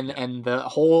 And the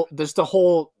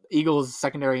whole Eagles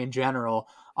secondary in general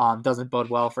doesn't bode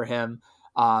well for him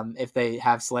if they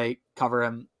have Slay cover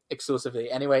him exclusively.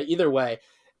 Anyway, either way,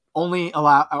 only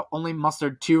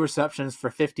mustered 2 receptions for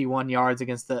 51 yards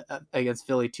against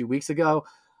Philly 2 weeks ago.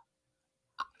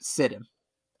 Sit him.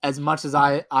 As much as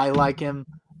I like him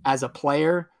as a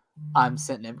player, I'm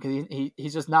sitting him because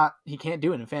he's just not. He can't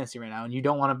do it in fantasy right now, and you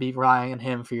don't want to be relying on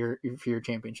him for your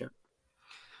championship.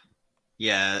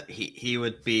 Yeah, he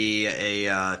would be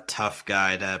a tough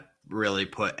guy to really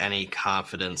put any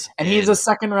confidence in. And he's a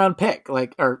second round pick,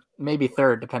 or maybe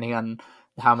third, depending on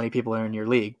how many people are in your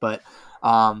league, but.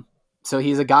 So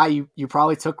he's a guy you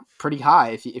probably took pretty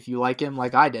high if you like him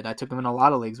like I did. I took him in a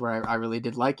lot of leagues where I really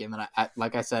did like him. And I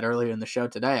like I said earlier in the show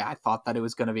today, I thought that it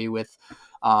was going to be with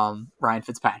Ryan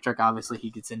Fitzpatrick. Obviously, he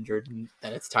gets injured, and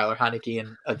then it's Tyler Heinicke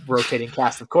and a rotating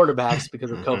cast of quarterbacks because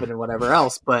of COVID and whatever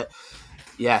else. But,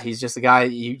 yeah, he's just a guy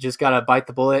you just got to bite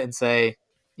the bullet and say,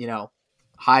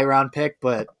 high round pick,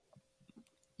 but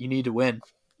you need to win.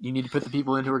 You need to put the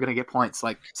people in who are going to get points,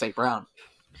 like St. Brown.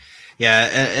 Yeah,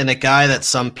 and a guy that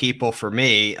some people, for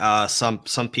me,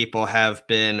 some people have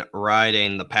been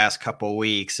riding the past couple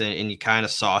weeks, and you kind of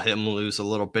saw him lose a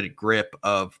little bit of grip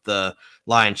of the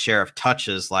lion's share of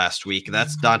touches last week.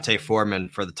 That's D'Onta Foreman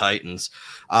for the Titans.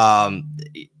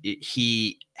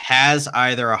 He has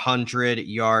either 100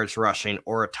 yards rushing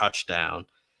or a touchdown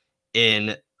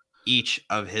in each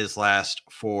of his last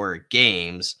 4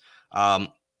 games.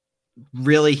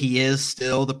 Really, he is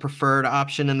still the preferred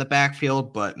option in the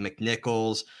backfield, but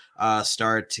McNichols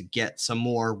started to get some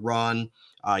more run.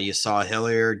 You saw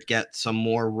Hilliard get some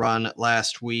more run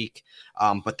last week,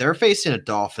 but they're facing a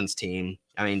Dolphins team.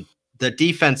 I mean, the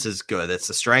defense is good. It's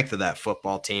the strength of that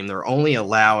football team. They're only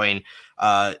allowing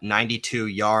 92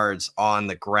 yards on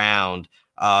the ground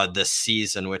this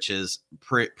season, which is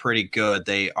pretty good.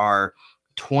 They are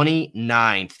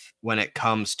 29th when it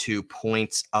comes to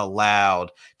points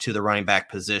allowed to the running back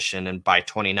position. And by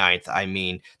 29th, I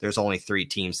mean there's only 3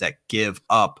 teams that give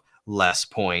up less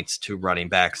points to running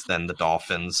backs than the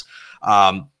Dolphins.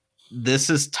 This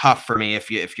is tough for me.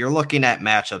 If you're looking at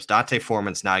matchups, Dante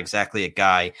Foreman's not exactly a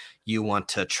guy you want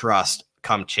to trust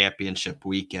come championship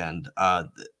weekend.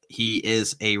 He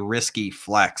is a risky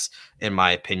flex, in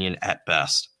my opinion, at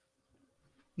best.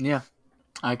 Yeah,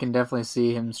 I can definitely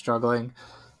see him struggling.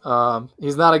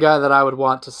 He's not a guy that I would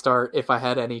want to start if I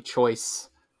had any choice.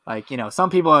 Like, some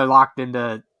people are locked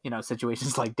into,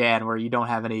 situations like Dan where you don't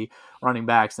have any running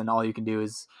backs and all you can do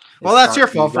is well, that's your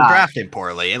fault for drafting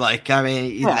poorly. Like, I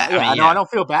mean, I don't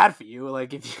feel bad for you.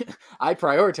 Like, I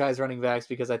prioritize running backs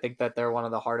because I think that they're one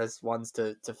of the hardest ones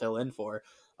to fill in for.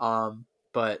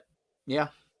 But yeah,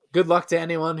 good luck to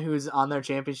anyone who's on their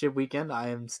championship weekend. I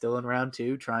am still in round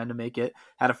 2, trying to make it.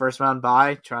 Had a first round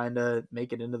bye, trying to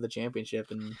make it into the championship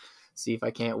and see if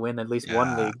I can't win at least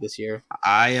one league this year.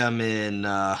 I am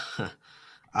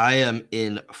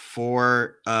in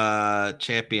 4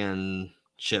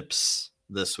 championships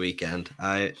this weekend.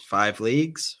 5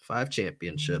 leagues, 5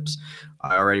 championships.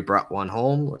 I already brought 1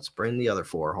 home. Let's bring the other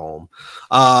 4 home.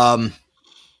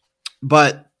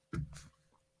 But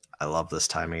I love this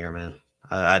time of year, man.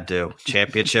 I do.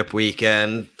 Championship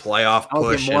weekend, playoff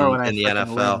push in the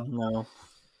NFL. No.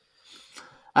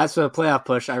 As for the playoff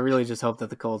push, I really just hope that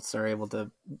the Colts are able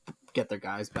to get their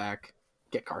guys back,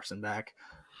 get Carson back.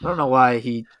 I don't know why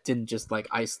he didn't just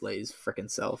isolate his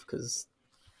freaking self, because,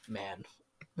 man,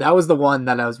 that was the one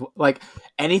that I was like,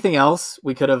 anything else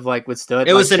we could have withstood.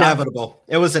 It was inevitable.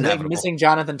 It was inevitable. Missing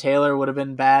Jonathan Taylor would have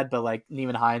been bad, but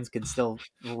Neiman Hines could still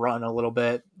run a little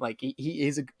bit.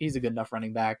 He's a good enough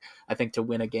running back, I think, to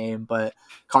win a game. But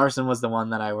Carson was the one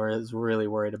that I was really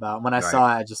worried about. When I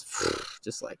saw it, I just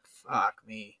fuck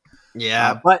me.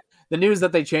 Yeah. But the news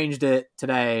that they changed it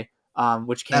today,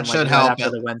 which came right after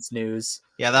the Wentz news.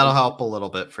 Yeah, that'll help a little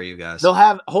bit for you guys. They'll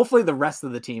have, hopefully the rest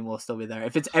of the team will still be there.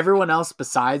 If it's everyone else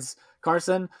besides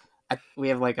Carson, we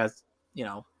have a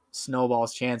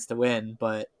snowball's chance to win,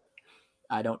 but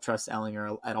I don't trust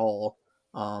Ellinger at all.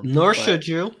 Should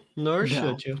you.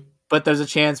 Should you. But there's a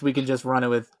chance we can just run it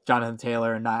with Jonathan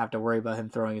Taylor and not have to worry about him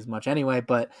throwing as much anyway.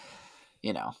 But,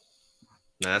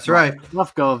 That's right.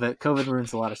 Rough go of it. COVID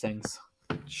ruins a lot of things.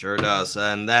 Sure does.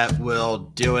 And that will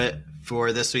do it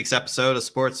for this week's episode of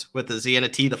Sports with a Z and a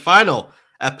T, the final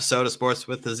episode of Sports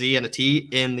with a Z and a T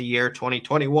in the year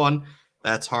 2021.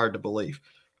 That's hard to believe.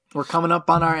 We're coming up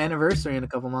on our anniversary in a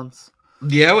couple months.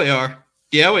 Yeah, we are.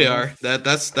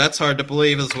 That's hard to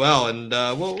believe as well. And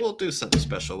we'll do something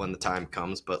special when the time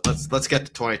comes. But let's get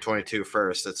to 2022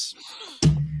 first. It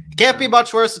can't be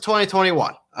much worse than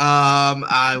 2021.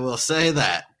 I will say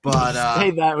that.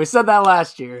 But we said that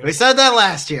last year.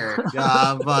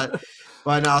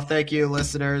 But no, thank you,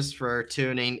 listeners, for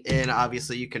tuning in.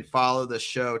 Obviously, you can follow the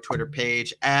show Twitter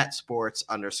page at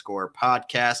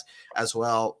sports_podcast, as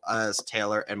well as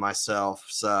Taylor and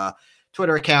myself's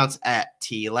Twitter accounts at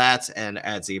TLats and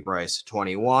at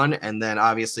ZBryce21. And then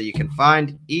obviously you can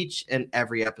find each and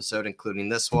every episode, including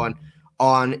this one,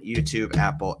 on YouTube,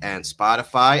 Apple, and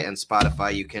Spotify. And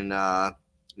Spotify, you can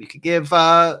give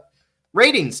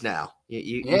ratings now.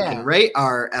 You can rate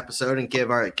our episode and give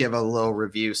a little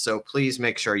review. So please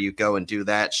make sure you go and do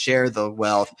that. Share the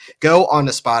wealth. Go on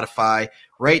to Spotify.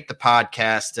 Rate the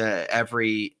podcast.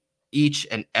 Each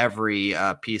and every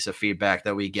piece of feedback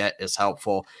that we get is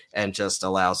helpful and just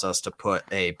allows us to put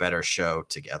a better show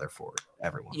together for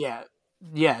everyone. Yeah.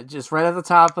 Just right at the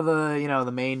top of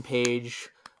the main page,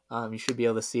 you should be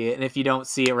able to see it. And if you don't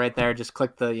see it right there, just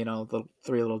click the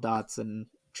 3 little dots and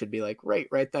should be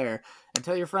right there, and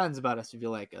tell your friends about us if you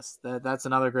like us. That's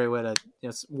another great way to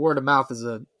word of mouth is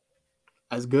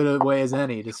as good a way as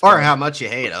any to or how much you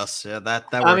hate us. Yeah, that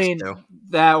works too.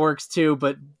 That works too,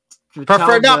 but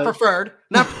preferred. Not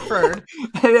preferred.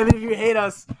 And if you hate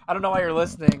us, I don't know why you're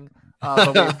listening,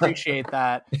 but we appreciate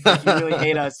that. If you really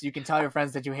hate us, you can tell your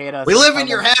friends that you hate us. We live in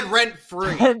your head rent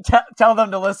free. And tell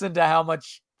them to listen to how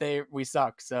much we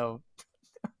suck. So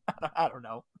I don't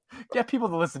know. Get people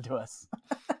to listen to us.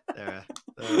 There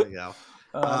we go.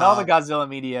 And all the Godzilla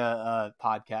Media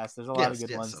podcasts. There's a lot of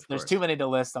good ones. There's too many to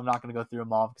list. I'm not going to go through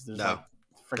them all because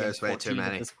there's way too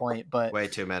many at this point. But way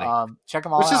too many. Check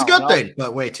them all out. Which is a good thing,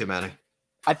 but way too many.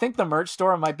 I think the merch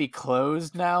store might be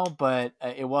closed now, but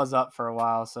it was up for a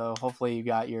while. So hopefully you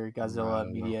got your Godzilla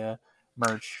Media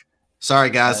merch. Sorry,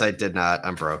 guys, I did not.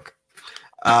 I'm broke.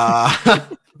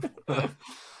 But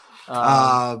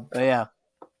yeah.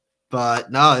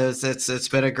 But no, it's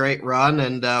been a great run,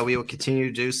 and we will continue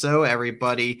to do so.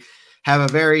 Everybody have a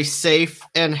very safe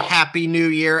and happy new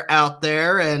year out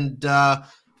there, and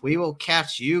we will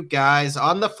catch you guys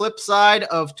on the flip side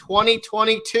of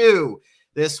 2022.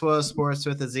 This was Sports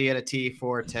with a Z and a T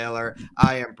for Taylor.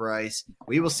 I am Bryce.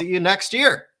 We will see you next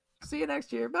year. See you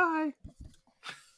next year. Bye.